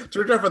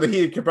 Turned out for the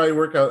Heat, it could probably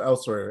work out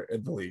elsewhere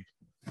in the league.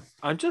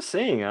 I'm just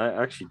saying,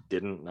 I actually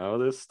didn't know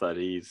this, that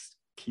he's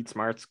Keith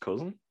Smart's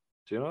cousin.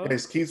 Do you know that?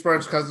 He's Keith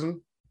Smart's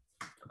cousin.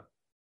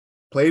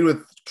 Played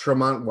with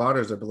Tremont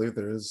Waters. I believe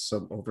there is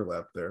some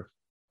overlap there.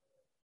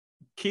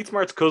 Keith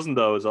Smart's cousin,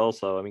 though, is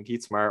also,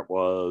 Keith Smart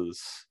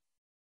was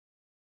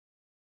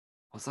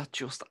that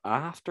just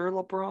after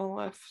LeBron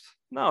left?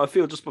 No, I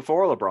feel just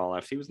before LeBron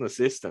left. He was an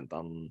assistant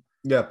on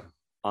that.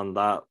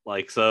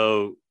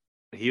 So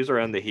he was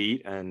around the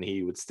Heat, and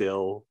he'd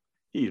know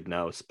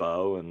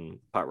Spo and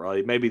Pat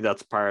Riley. Maybe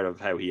that's part of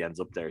how he ends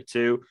up there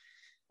too.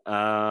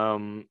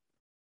 22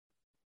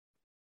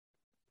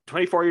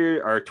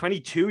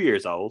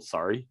 years old.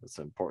 Sorry, that's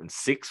important.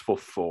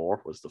 6'4"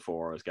 was the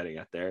 4 I was getting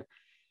at there.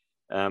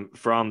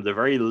 From the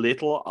very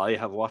little I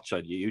have watched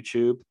on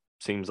YouTube,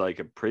 seems like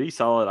a pretty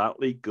solid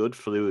athlete, good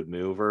fluid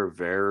mover,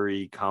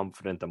 very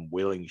confident and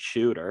willing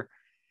shooter.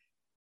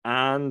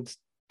 And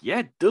yeah,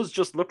 it does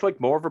just look like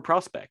more of a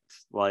prospect.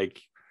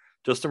 Like,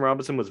 Justin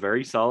Robinson was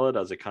very solid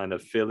as a kind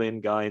of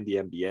fill-in guy in the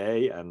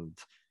NBA, and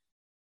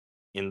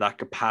in that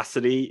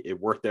capacity, it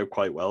worked out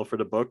quite well for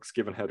the Bucks,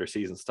 given how their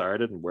season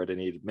started and where they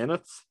needed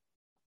minutes.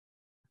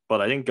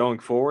 But I think going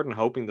forward and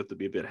hoping that they'll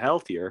be a bit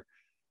healthier,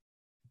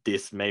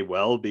 this may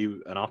well be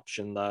an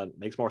option that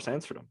makes more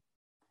sense for them.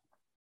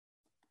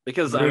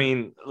 Because,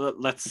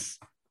 let's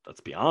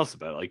be honest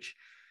about it. Like,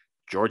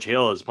 George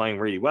Hill is playing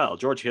really well.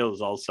 George Hill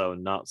is also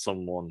not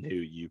someone who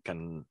you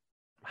can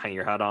hang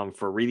your hat on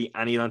for really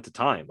any length of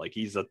time. Like,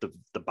 he's at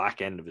the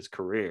back end of his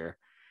career.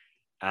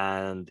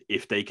 And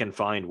if they can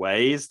find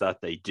ways that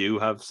they do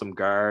have some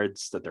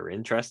guards that they're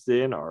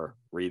interested in, or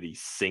really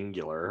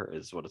singular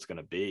is what it's going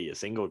to be, a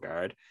single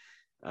guard,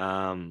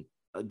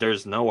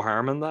 there's no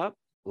harm in that.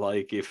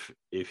 Like, if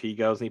he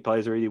goes and he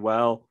plays really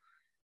well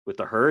with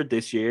the herd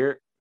this year,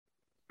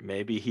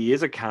 maybe he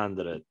is a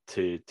candidate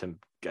to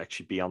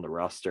actually be on the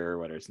roster,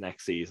 whether it's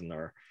next season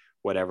or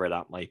whatever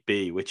that might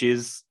be, which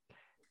is,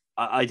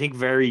 I think,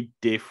 very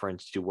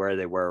different to where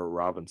they were with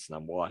Robinson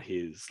and what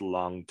his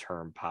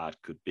long-term path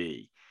could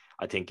be.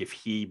 I think if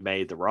he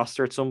made the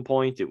roster at some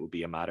point, it would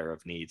be a matter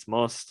of needs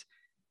must.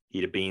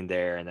 He'd have been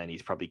there, and then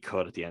he's probably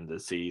cut at the end of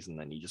the season,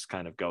 and he just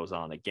kind of goes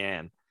on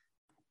again.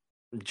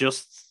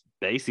 Just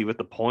basically with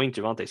the point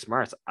Javonte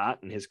Smart's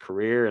at in his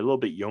career, a little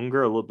bit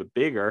younger, a little bit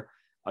bigger,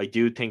 I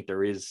do think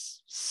there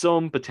is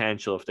some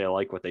potential if they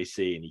like what they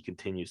see and he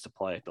continues to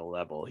play at the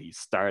level he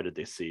started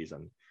this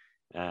season,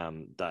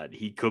 that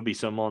he could be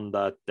someone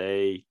that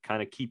they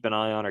kind of keep an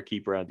eye on or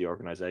keep around the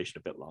organization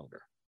a bit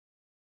longer.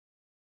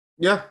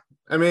 Yeah,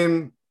 I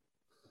mean,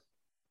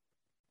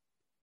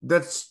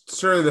 that's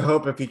certainly the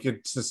hope if he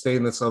could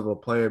sustain this level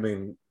of play. I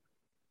mean,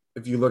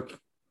 if you look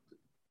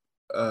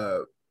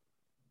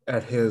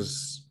at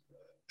his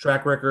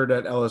track record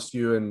at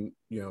LSU, and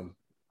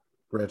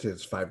granted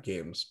it's 5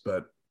 games,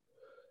 but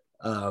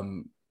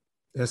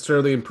has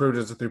certainly improved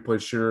as a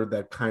 3-point shooter.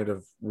 That kind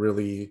of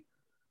really,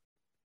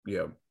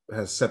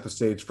 has set the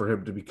stage for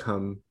him to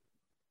become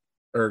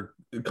or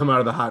come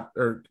out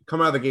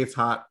of the gates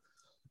hot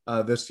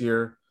this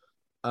year.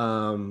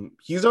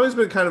 He's always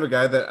been kind of a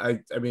guy that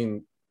I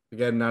mean,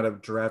 again, not a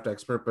draft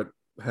expert, but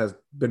has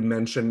been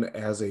mentioned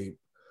as a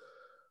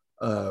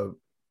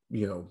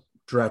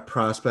draft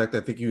prospect.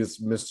 I think he was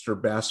Mr.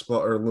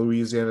 Basketball, or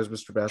Louisiana's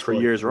Mr. Basketball 3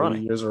 years running,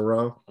 3 years in a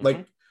row. Mm-hmm.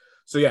 Like,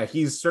 so yeah,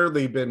 he's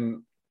certainly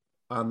been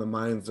on the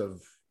minds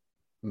of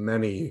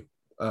many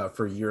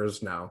for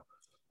years now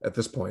at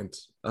this point.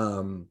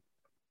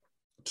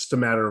 Just a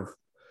matter of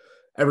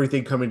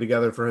everything coming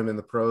together for him in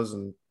the pros,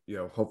 and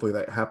hopefully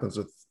that happens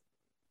with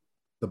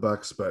the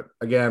Bucks. But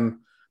again,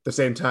 at the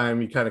same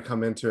time, you kind of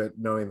come into it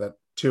knowing that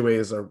 2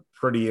 ways are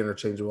pretty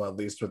interchangeable, at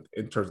least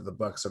in terms of the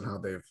Bucks and how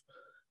they've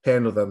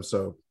handled them.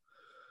 So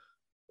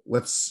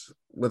let's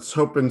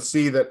hope and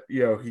see that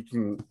he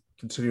can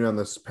continue on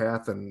this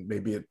path, and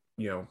maybe it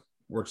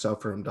works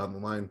out for him down the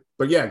line.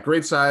 But yeah,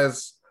 great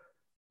size.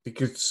 He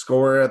could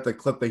score at the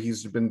clip that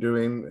he's been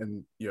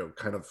doing, and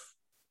kind of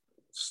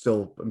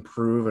still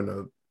improve in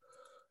a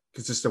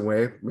consistent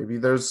way. Maybe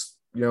there's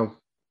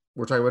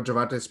we're talking about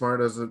Javonte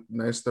Smart as a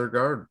nice third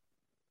guard.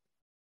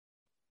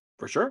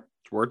 For sure.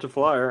 It's worth a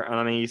flyer. And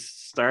I mean, he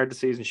started the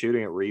season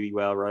shooting it really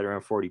well, right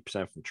around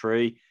 40% from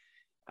 3.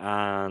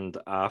 And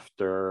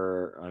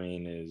after,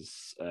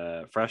 his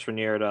freshman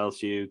year at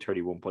LSU,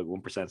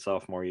 31.1%,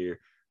 sophomore year,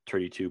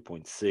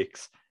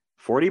 32.6%,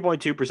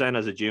 40.2%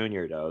 as a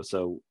junior, though.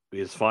 So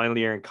his final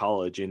year in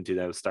college into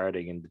now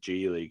starting in the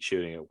G League,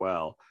 shooting it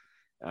well.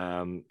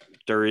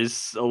 There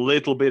is a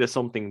little bit of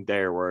something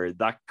there where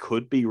that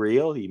could be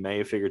real. He may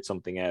have figured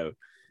something out,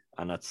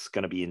 and that's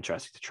going to be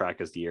interesting to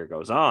track as the year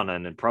goes on.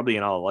 And probably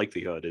in all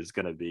likelihood is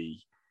going to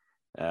be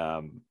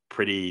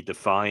pretty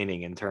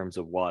defining in terms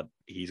of what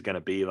he's going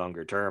to be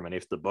longer term, and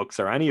if the Bucks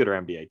or any other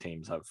NBA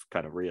teams have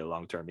kind of real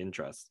long-term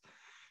interest.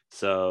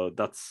 So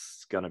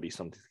that's going to be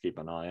something to keep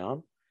an eye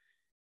on.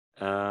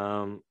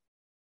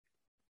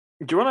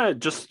 Do you want to,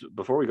 just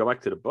before we go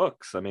back to the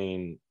Bucks, I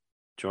mean,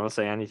 do you want to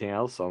say anything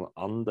else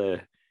on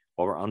the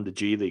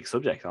G League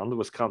subject, on the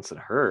Wisconsin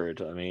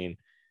Herd? I mean,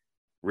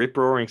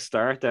 rip-roaring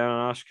start down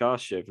in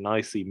Oshkosh. They've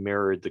nicely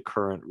mirrored the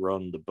current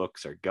run the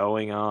Bucks are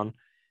going on.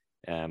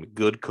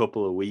 Good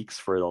couple of weeks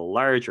for the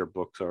larger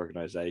Bucks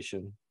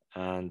organization,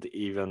 and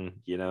even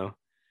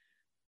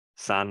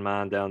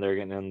Sandman down there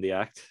getting in the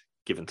act,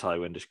 giving Ty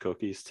Windish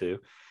cookies too.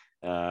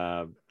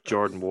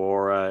 Jordan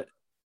Wara,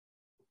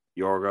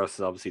 Yorgos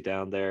is obviously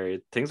down there.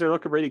 Things are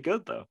looking really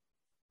good though.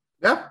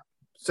 Yeah,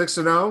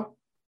 6-0.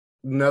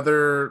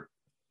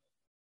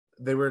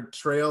 They were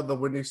trailed the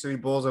Windy City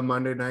Bulls on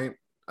Monday night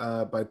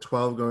by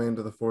 12 going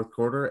into the fourth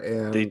quarter,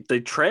 and they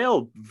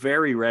trailed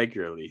very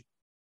regularly.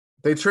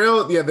 They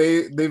trailed, yeah.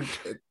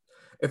 They've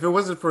if it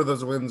wasn't for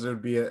those wins,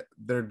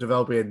 they're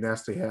developing a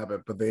nasty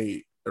habit, but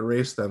they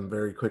erased them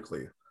very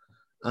quickly.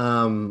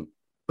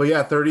 But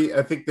yeah, 30.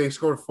 I think they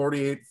scored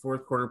 48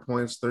 fourth quarter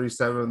points.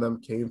 37 of them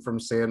came from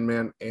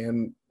Sandman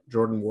and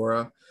Jordan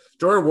Wara.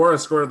 Jordan Wara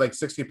scored like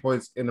 60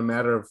 points in a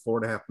matter of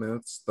 4.5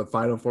 minutes, the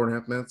final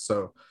 4.5 minutes.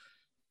 So,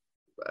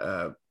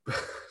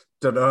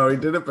 don't know how he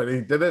did it, but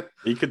he did it.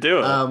 He could do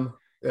it.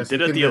 Yes, he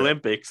did at the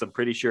Olympics. I'm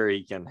pretty sure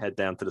he can head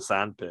down to the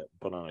sand pit and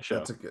put on a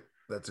show.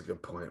 That's a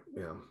good point.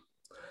 Yeah.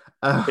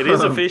 It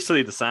is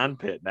officially the sand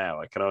pit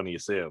now. I can only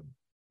assume,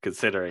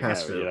 considering how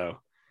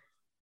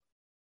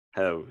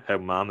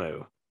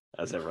Mamu,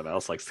 as everyone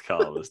else likes to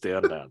call him, is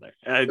doing down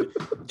there.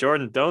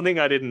 Jordan, don't think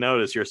I didn't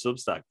notice your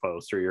Substack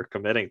post where you're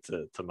committing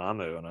to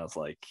Mamu, and I was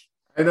like,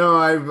 I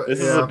know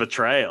this is a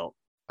betrayal.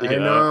 I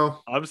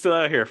know. I'm still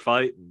out here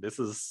fighting. He's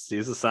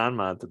a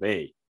Sandman to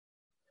me.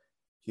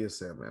 He is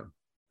Sandman.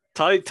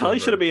 Ty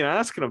should have been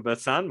asking him about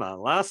Sandman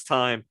last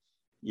time.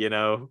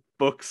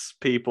 Bucks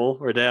people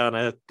were down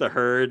at the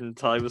Herd, and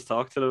Ty was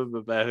talking to them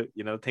about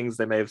things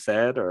they may have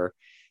said, or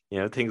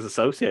things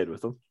associated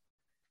with them.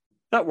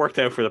 That worked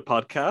out for the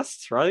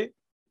podcasts, right?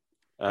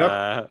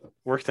 Yep.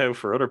 Worked out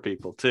for other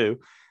people too.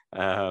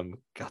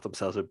 Got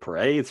themselves in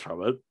parades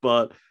from it,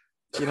 but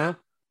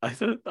I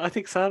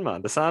think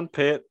Sandman, the sand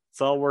pit,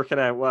 it's all working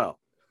out well.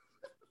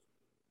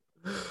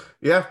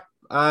 Yeah.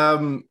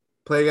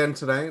 Play again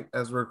tonight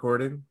as we're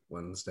recording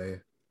Wednesday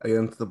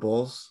against the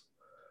Bulls.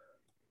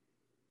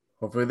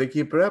 Hopefully they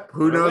keep it up.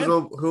 Who knows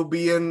who'll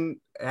be in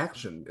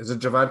action? Is it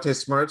Javonte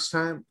Smart's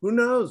time? Who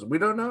knows? We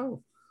don't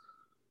know.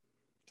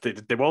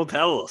 They won't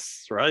tell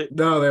us, right?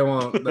 No, they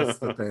won't. That's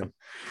the thing.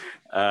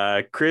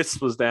 Chris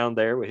was down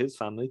there with his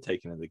family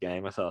taking in the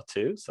game, I thought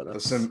too. So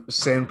that's The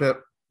sand pit.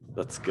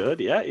 That's good.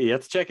 Yeah, you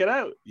have to check it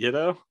out. You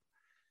know,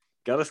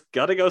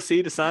 gotta go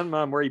see the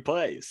Sandman where he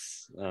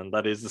plays, and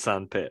that is the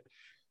Sand Pit.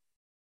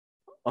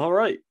 All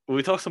right, will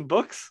we talk some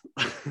books?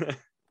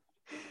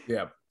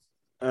 Yeah.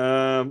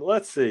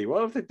 Let's see.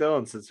 What have they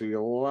done since we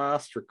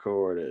last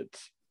recorded?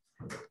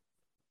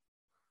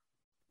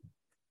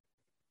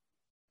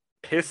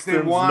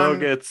 Pistons,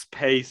 Nuggets,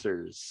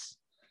 Pacers.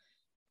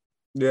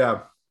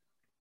 Yeah.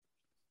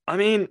 I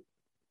mean,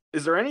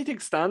 is there anything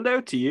stand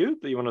out to you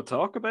that you want to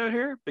talk about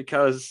here?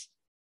 Because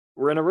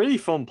we're in a really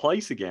fun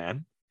place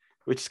again,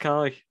 which is kind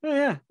of like, oh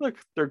yeah, look,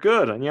 they're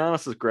good. And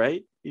Giannis is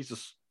great. He's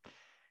just,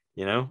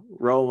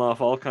 rolling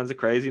off all kinds of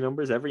crazy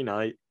numbers every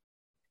night.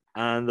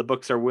 And the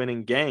Bucks are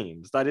winning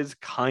games. That is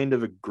kind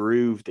of a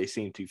groove they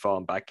seem to have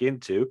fallen back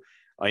into.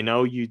 I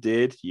know you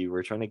did. You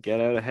were trying to get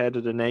out ahead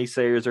of the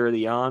naysayers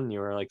early on.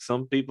 You were like,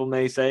 some people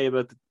may say,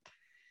 but you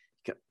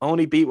can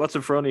only beat what's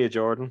in front of you,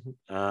 Jordan.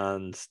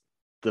 And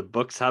the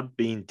Bucks have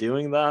been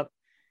doing that.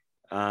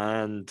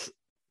 And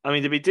I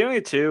mean, to be doing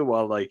it too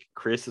while like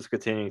Chris is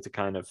continuing to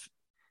kind of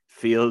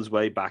feel his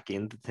way back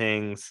into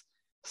things,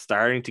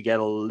 starting to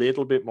get a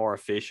little bit more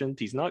efficient.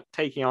 He's not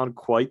taking on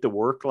quite the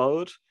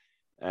workload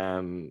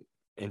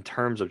in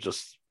terms of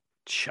just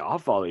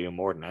shot volume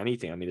more than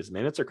anything. I mean, his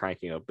minutes are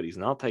cranking up, but he's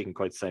not taking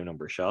quite the same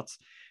number of shots.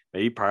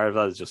 Maybe part of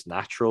that is just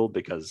natural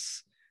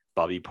because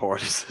Bobby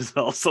Portis is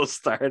also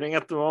starting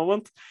at the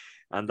moment,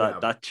 and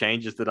that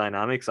changes the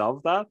dynamics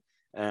of that.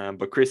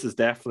 But Chris is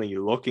definitely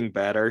looking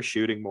better,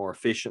 shooting more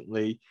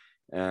efficiently.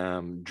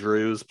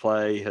 Drew's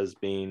play has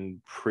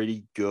been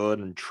pretty good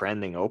and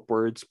trending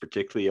upwards,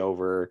 particularly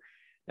over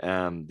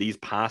these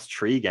past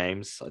 3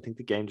 games. I think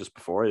the game just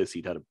before this,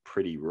 he'd had a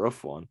pretty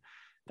rough one.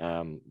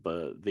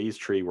 But these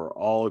 3 were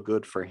all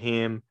good for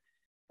him.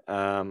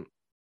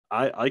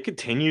 I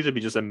continue to be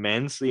just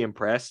immensely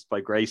impressed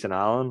by Grayson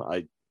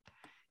Allen.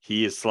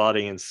 He is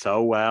slotting in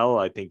so well.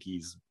 I think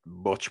he's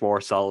much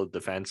more solid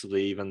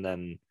defensively even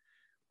than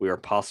we were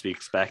possibly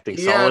expecting.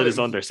 Solid is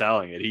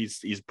underselling it.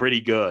 He's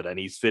pretty good, and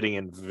he's fitting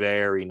in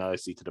very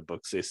nicely to the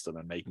Buck system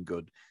and making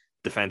good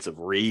defensive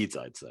reads,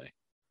 I'd say.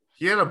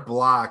 He had a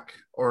block,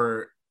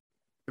 or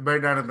it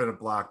might not have been a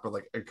block, but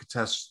like a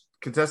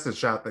contested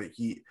shot that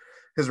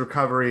his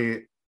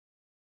recovery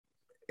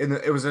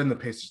it was in the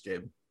Pacers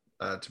game,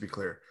 to be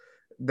clear,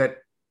 that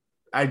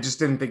I just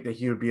didn't think that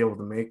he would be able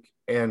to make.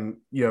 And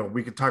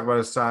we could talk about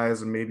his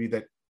size and maybe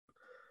that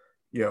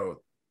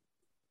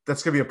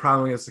that's going to be a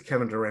problem against the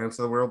Kevin Durant's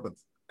of the world, but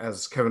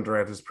as Kevin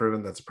Durant has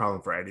proven, that's a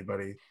problem for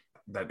anybody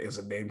that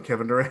isn't named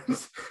Kevin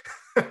Durant.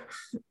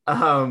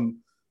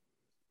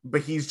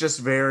 But he's just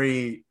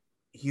very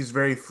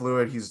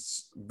fluid.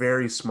 He's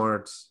very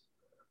smart,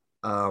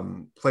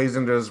 plays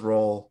into his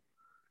role.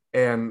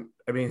 And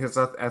I mean, his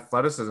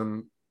athleticism,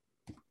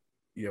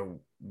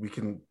 we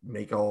can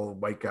make all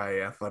white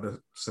guy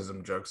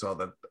athleticism jokes all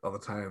the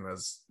time,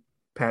 as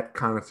Pat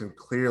Connaughton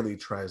clearly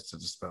tries to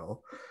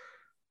dispel.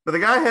 But the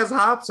guy has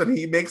hops, and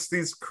he makes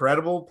these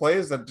credible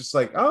plays that just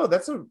like, oh,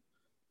 that's a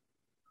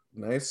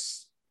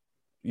nice,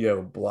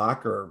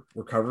 block or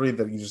recovery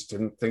that you just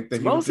didn't think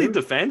that he would mostly do.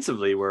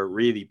 Defensively where it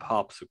really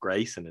pops with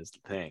Grayson is the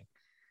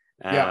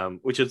thing.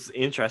 Which is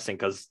interesting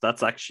because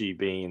that's actually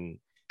been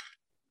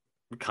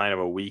kind of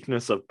a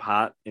weakness of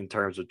Pat in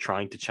terms of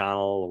trying to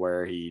channel,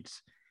 where he'd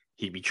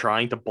be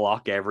trying to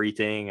block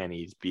everything and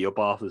he'd be up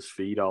off his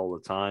feet all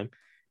the time.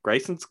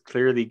 Grayson's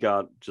clearly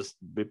got just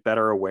a bit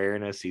better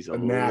awareness. He's a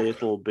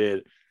little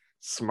bit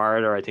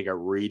smarter, I think, at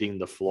reading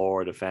the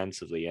floor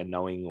defensively and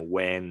knowing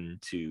when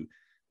to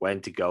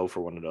go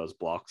for one of those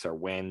blocks or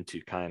when to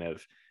kind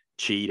of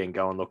cheat and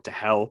go and look to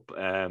help.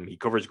 He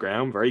covers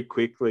ground very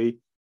quickly,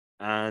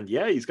 and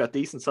he's got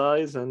decent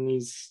size, and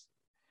he's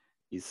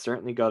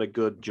certainly got a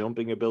good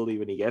jumping ability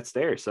when he gets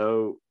there.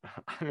 So,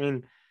 I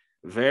mean,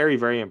 very,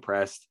 very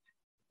impressed.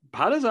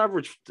 Pat has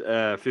averaged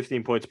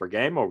 15 points per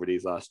game over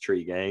these last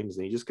 3 games,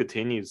 and he just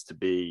continues to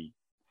be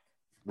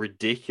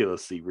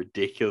ridiculously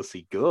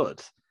good.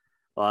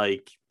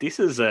 Like, this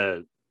is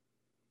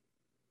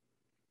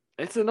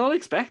it's an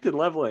unexpected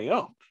leveling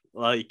up.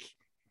 Like,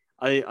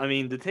 I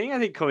mean, the thing I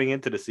think coming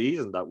into the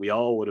season that we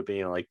all would have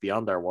been like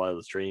beyond our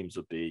wildest dreams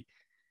would be,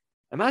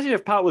 imagine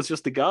if Pat was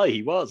just the guy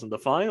he was in the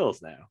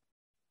finals now.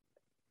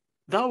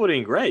 That would have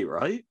been great,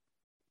 right?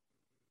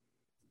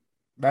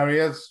 Now he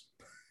is.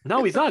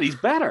 No, he's not. He's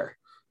better.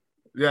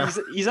 Yeah.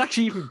 He's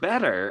actually even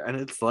better. And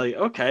it's like,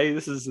 okay,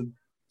 this is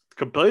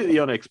completely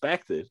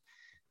unexpected,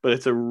 but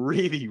it's a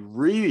really,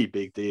 really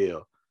big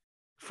deal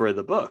for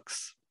the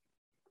Bucks.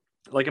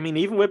 Like, I mean,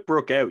 even with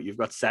Brook out, you've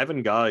got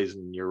 7 guys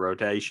in your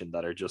rotation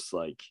that are just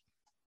like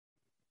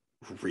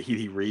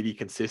really, really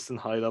consistent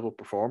high-level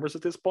performers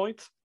at this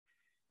point.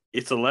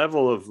 It's a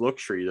level of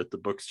luxury that the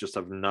Bucks just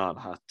have not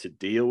had to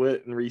deal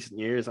with in recent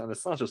years. And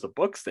it's not just a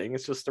Bucks thing,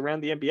 it's just around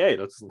the NBA.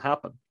 That doesn't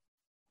happen.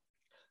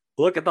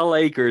 Look at the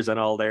Lakers and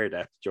all their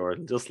depth,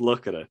 Jordan. Just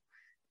look at it.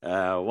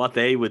 What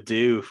they would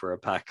do for a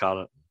Pat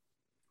Connaughton.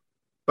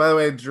 By the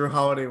way, Drew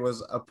Holiday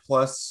was a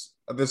plus.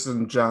 This is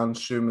in John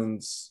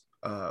Schumann's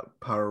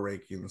power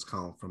rankings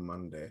column from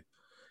Monday.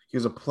 He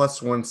was a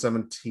plus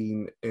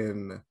 117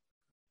 in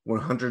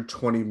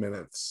 120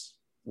 minutes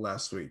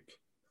last week.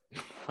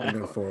 Wow. And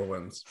then 4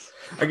 wins.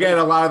 Again,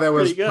 a lot of that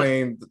was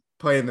Pretty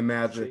playing the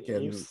Magic. You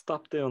And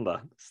stop doing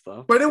that.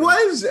 Stop. but it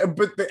was,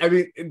 I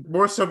mean,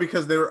 more so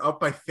because they were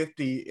up by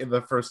 50 in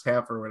the first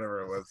half or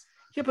whatever it was.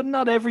 Yeah, but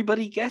not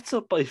everybody gets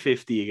up by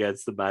 50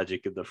 against the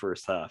Magic in the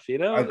first half, you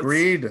know?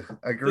 Agreed.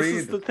 This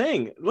is the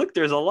thing. Look,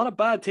 there's a lot of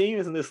bad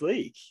teams in this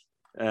league.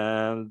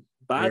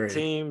 Bad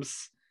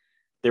teams,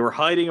 they were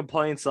hiding in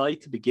plain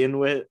sight to begin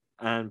with,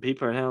 and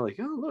people are now like,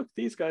 oh, look,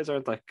 these guys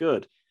aren't that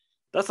good.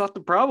 That's not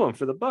the problem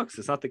for the Bucks.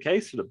 It's not the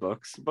case for the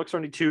Bucks. The Bucks are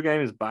only 2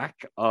 games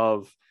back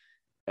of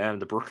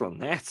the Brooklyn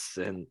Nets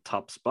in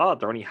top spot.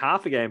 They're only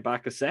half a game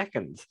back of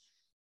second.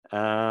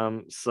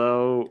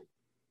 So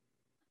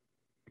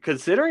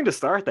considering the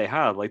start they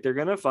had, like, they're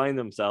going to find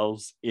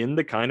themselves in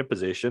the kind of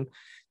position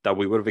that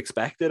we would have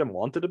expected and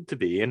wanted them to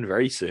be in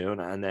very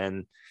soon. And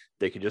then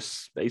they can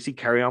just basically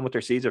carry on with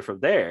their season from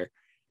there.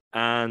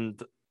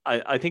 And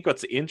I think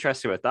what's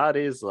interesting about that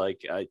is,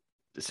 like, I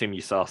assume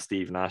you saw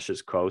Steve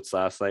Nash's quotes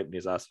last night when he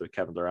was asked about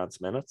Kevin Durant's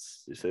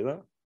minutes. Did you see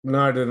that? No,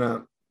 I did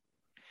not.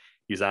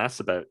 He was asked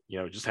about,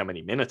 just how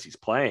many minutes he's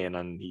playing.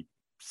 And he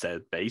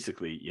said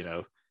basically,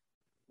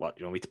 what,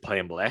 you want me to play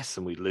him less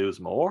and we lose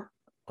more?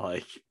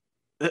 Like,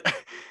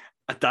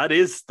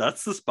 that's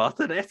the spot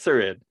the Nets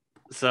are in.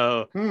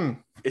 So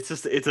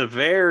it's a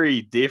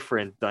very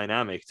different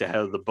dynamic to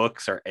how the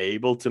Bucks are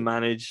able to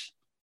manage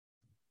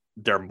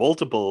their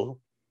multiple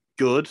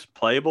good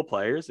playable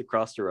players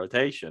across the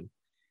rotation.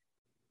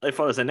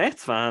 If I was a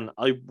Nets fan,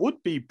 I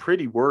would be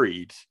pretty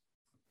worried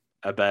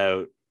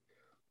about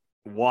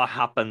what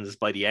happens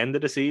by the end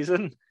of the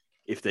season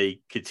if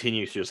they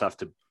continue to just have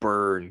to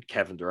burn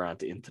Kevin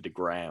Durant into the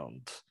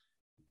ground.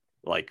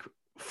 Like,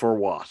 for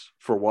what?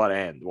 For what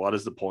end? What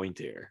is the point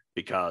here?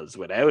 Because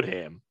without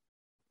him,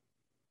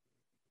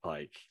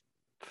 like,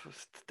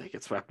 they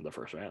get swept in the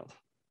first round.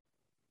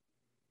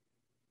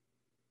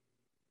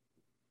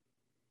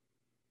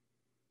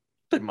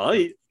 They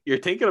might. You're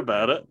thinking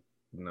about it.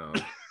 No.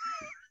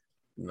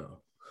 No.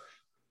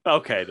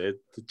 Okay, the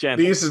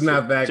gentleman. This is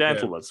not that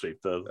gentleman sweep,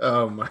 though.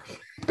 Oh my.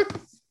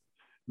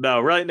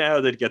 No, right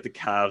now they'd get the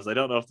Cavs. I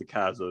don't know if the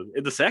Cavs would.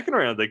 In the second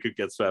round they could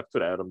get swept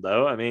without him,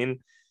 though. I mean,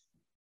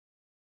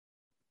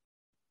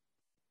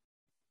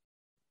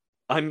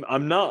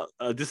 I'm not.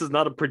 This is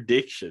not a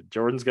prediction.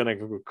 Jordan's gonna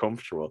go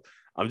comfortable.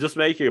 I'm just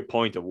making a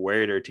point of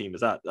where their team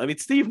is at. I mean,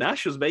 Steve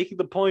Nash was making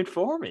the point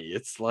for me.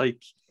 It's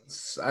like,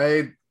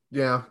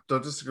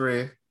 don't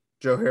disagree.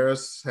 Joe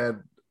Harris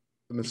had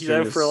a mysterious...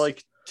 He's out for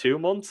like 2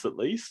 months at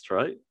least,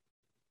 right?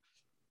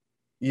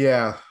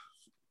 Yeah.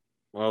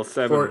 Well,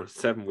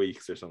 7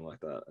 weeks or something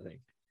like that, I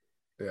think.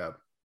 Yeah.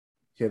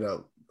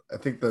 I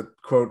think the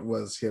quote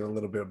was he had a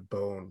little bit of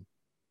bone.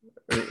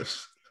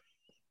 That's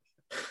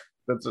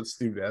what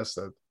Steve Nash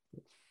said.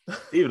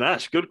 Steve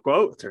Nash, good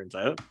quote, turns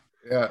out.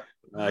 Yeah.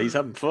 He's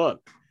having fun.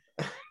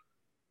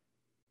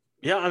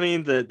 Yeah, I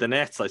mean, the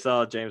Nets, I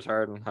saw James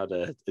Harden had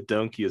a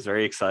dunk he was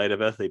very excited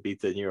about. They beat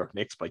the New York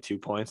Knicks by 2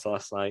 points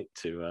last night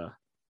to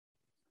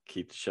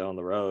keep the show on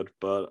the road.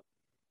 But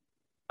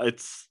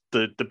it's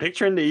the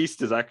picture in the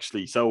East is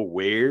actually so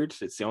weird.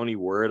 It's the only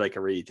word I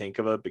can really think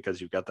of it,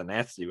 because you've got the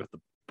Nets, you've got the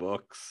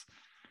Bucks.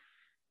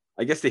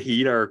 I guess the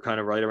Heat are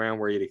kind of right around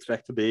where you'd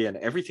expect to be, and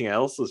everything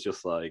else is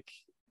just like,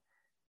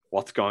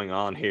 what's going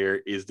on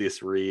here? Is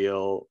this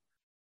real?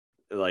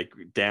 Like,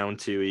 down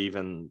to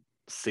even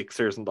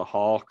Sixers and the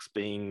Hawks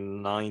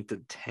being 9th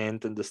and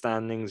 10th in the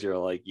standings, you're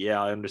like,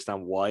 yeah, I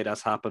understand why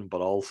that's happened,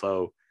 but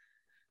also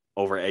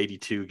over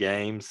 82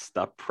 games,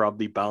 that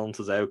probably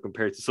balances out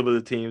compared to some of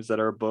the teams that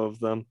are above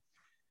them.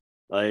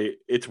 Like,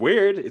 it's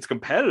weird, it's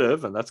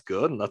competitive, and that's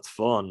good and that's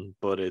fun,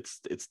 but it's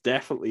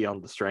definitely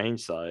on the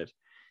strange side.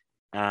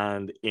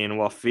 And in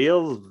what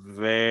feels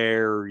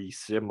very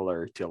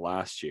similar to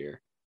last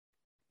year,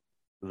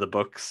 the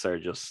Bucks are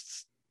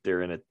just,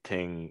 they're in a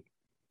thing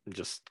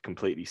just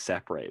completely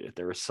separated.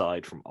 They're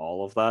aside from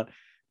all of that.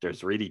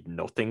 There's really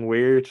nothing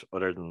weird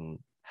other than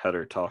how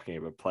they're talking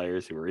about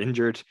players who were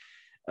injured,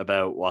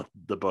 about what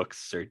the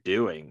Bucks are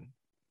doing.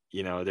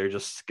 They're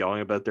just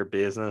going about their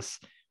business.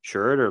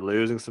 Sure, they're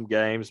losing some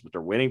games, but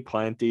they're winning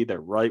plenty. They're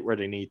right where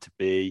they need to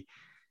be.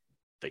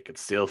 They could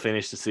still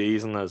finish the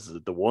season as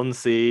the 1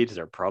 seed.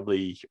 They're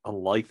probably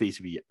unlikely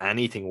to be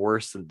anything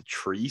worse than the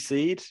 3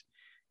 seed,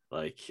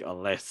 like,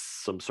 unless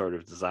some sort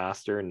of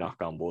disaster, knock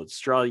on wood,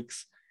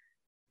 strikes.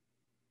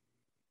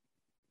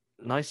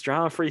 Nice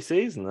drama-free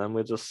season, then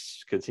we'll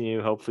just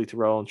continue hopefully to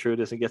roll on through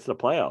this and get to the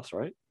playoffs,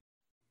 right?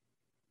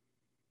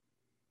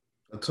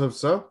 Let's hope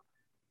so.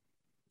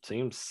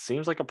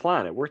 Seems like a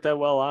plan. It worked out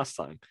well last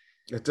time.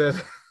 It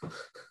did.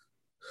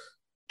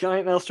 Got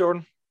anything else,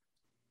 Jordan?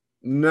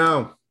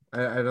 No,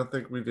 I don't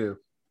think we do.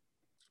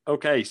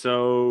 Okay,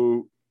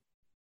 so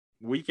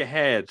week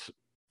ahead,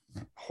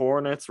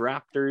 Hornets,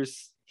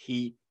 Raptors,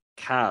 Heat,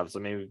 Cavs. I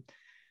mean,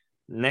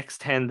 next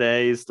 10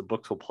 days, the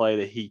Bucks will play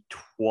the Heat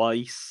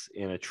twice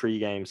in a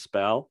 3-game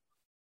spell.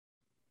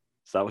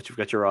 Is that what you've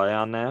got your eye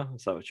on now?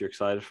 Is that what you're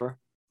excited for?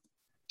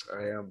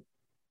 I am.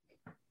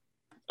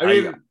 I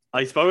mean,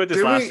 I spoke about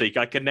this last week.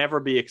 I could never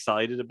be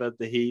excited about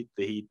the Heat.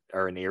 The Heat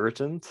are an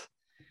irritant.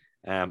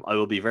 I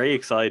will be very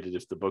excited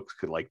if the Bucks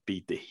could like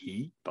beat the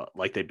Heat, but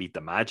like they beat the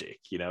Magic.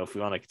 You know, if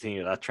we want to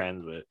continue that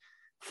trend with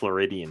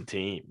Floridian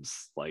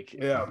teams, like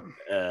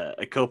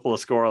a couple of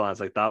scorelines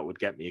like that would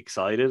get me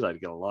excited. I'd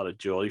get a lot of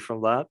joy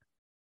from that.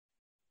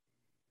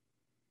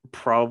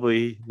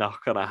 Probably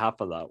not going to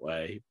happen that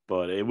way,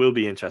 but it will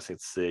be interesting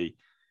to see.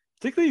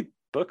 Particularly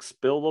Bucks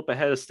build up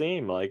ahead of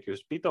steam. Like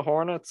just beat the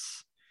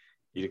Hornets.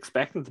 You'd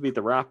expect them to beat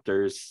the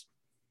Raptors.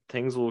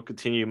 Things will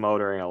continue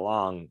motoring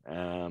along.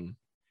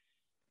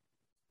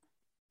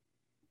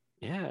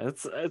 Yeah,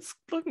 it's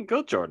looking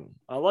good, Jordan.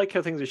 I like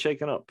how things are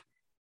shaking up.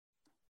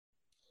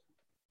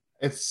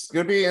 It's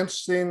going to be an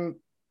interesting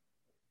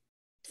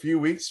few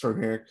weeks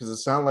from here because it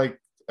sounded like,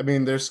 I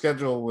mean, their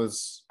schedule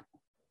was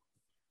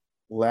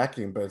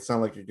lacking, but it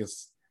sounded like it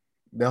gets,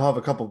 they'll have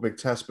a couple of big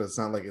tests, but it's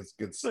not like it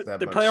gets that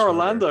they much play harder.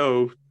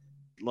 Orlando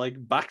like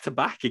back to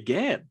back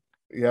again.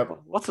 Yep.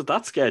 What's with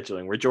that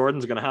scheduling where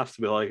Jordan's going to have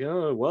to be like,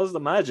 oh, it was the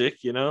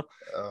Magic, you know?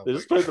 They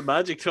just played the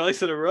Magic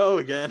twice in a row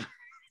again.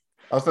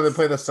 Also, they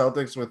play the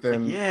Celtics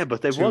within. Yeah,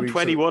 but they've won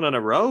 21 in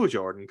a row,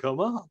 Jordan. Come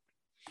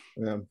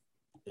on.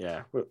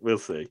 Yeah, we'll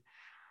see.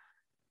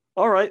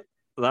 All right.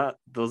 That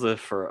does it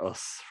for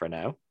us for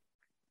now.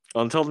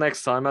 Until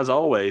next time, as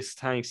always,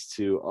 thanks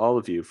to all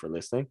of you for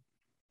listening.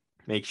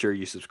 Make sure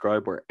you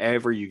subscribe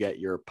wherever you get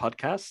your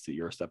podcasts to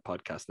Your Step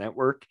Podcast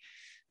Network.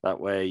 That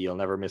way, you'll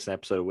never miss an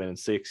episode of Win in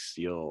Six.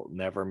 You'll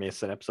never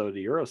miss an episode of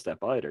Eurostep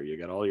either. You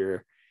get all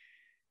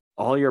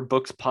your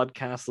Books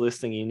podcast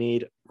listing you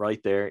need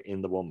right there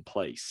in the one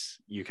place.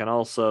 You can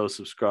also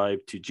subscribe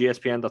to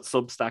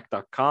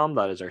gspn.substack.com.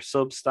 That is our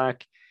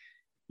Substack.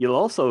 You'll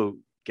also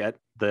get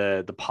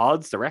the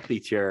pods directly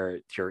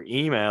to your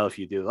email if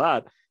you do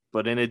that.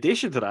 But in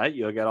addition to that,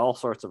 you'll get all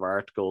sorts of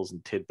articles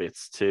and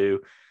tidbits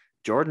too.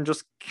 Jordan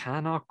just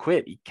cannot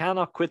quit. He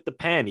cannot quit the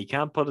pen. He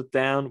can't put it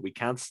down. We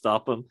can't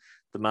stop him.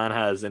 The man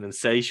has an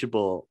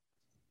insatiable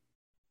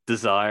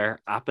desire,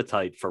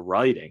 appetite for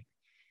writing.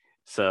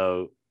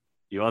 So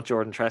you want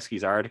Jordan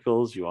Tresky's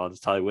articles, you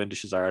want Ty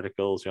Windish's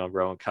articles, you want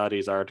Rowan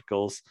Caddy's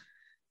articles.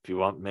 If you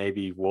want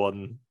maybe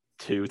 1-2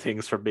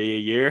 things from me a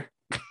year,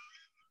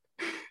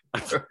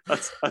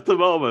 that's at the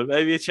moment.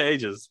 Maybe it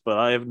changes, but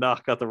I have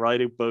not got the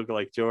writing bug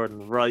like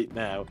Jordan right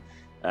now.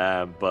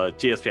 But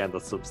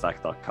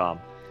gspn.substack.com.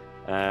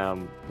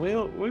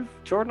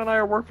 Jordan and I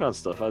are working on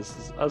stuff.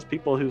 As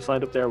people who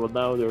signed up there will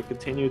know, there will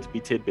continue to be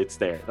tidbits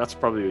there. That's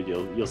probably what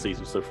you'll see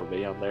some stuff from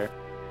me on there.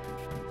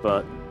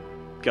 But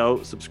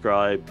go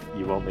subscribe.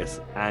 You won't miss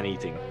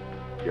anything.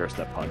 Your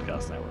Step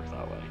Podcast Network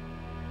that way.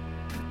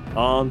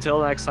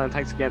 Until next time,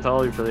 thanks again to all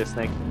of you for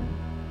listening.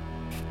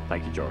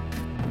 Thank you, Jordan.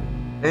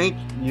 Thank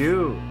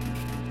you.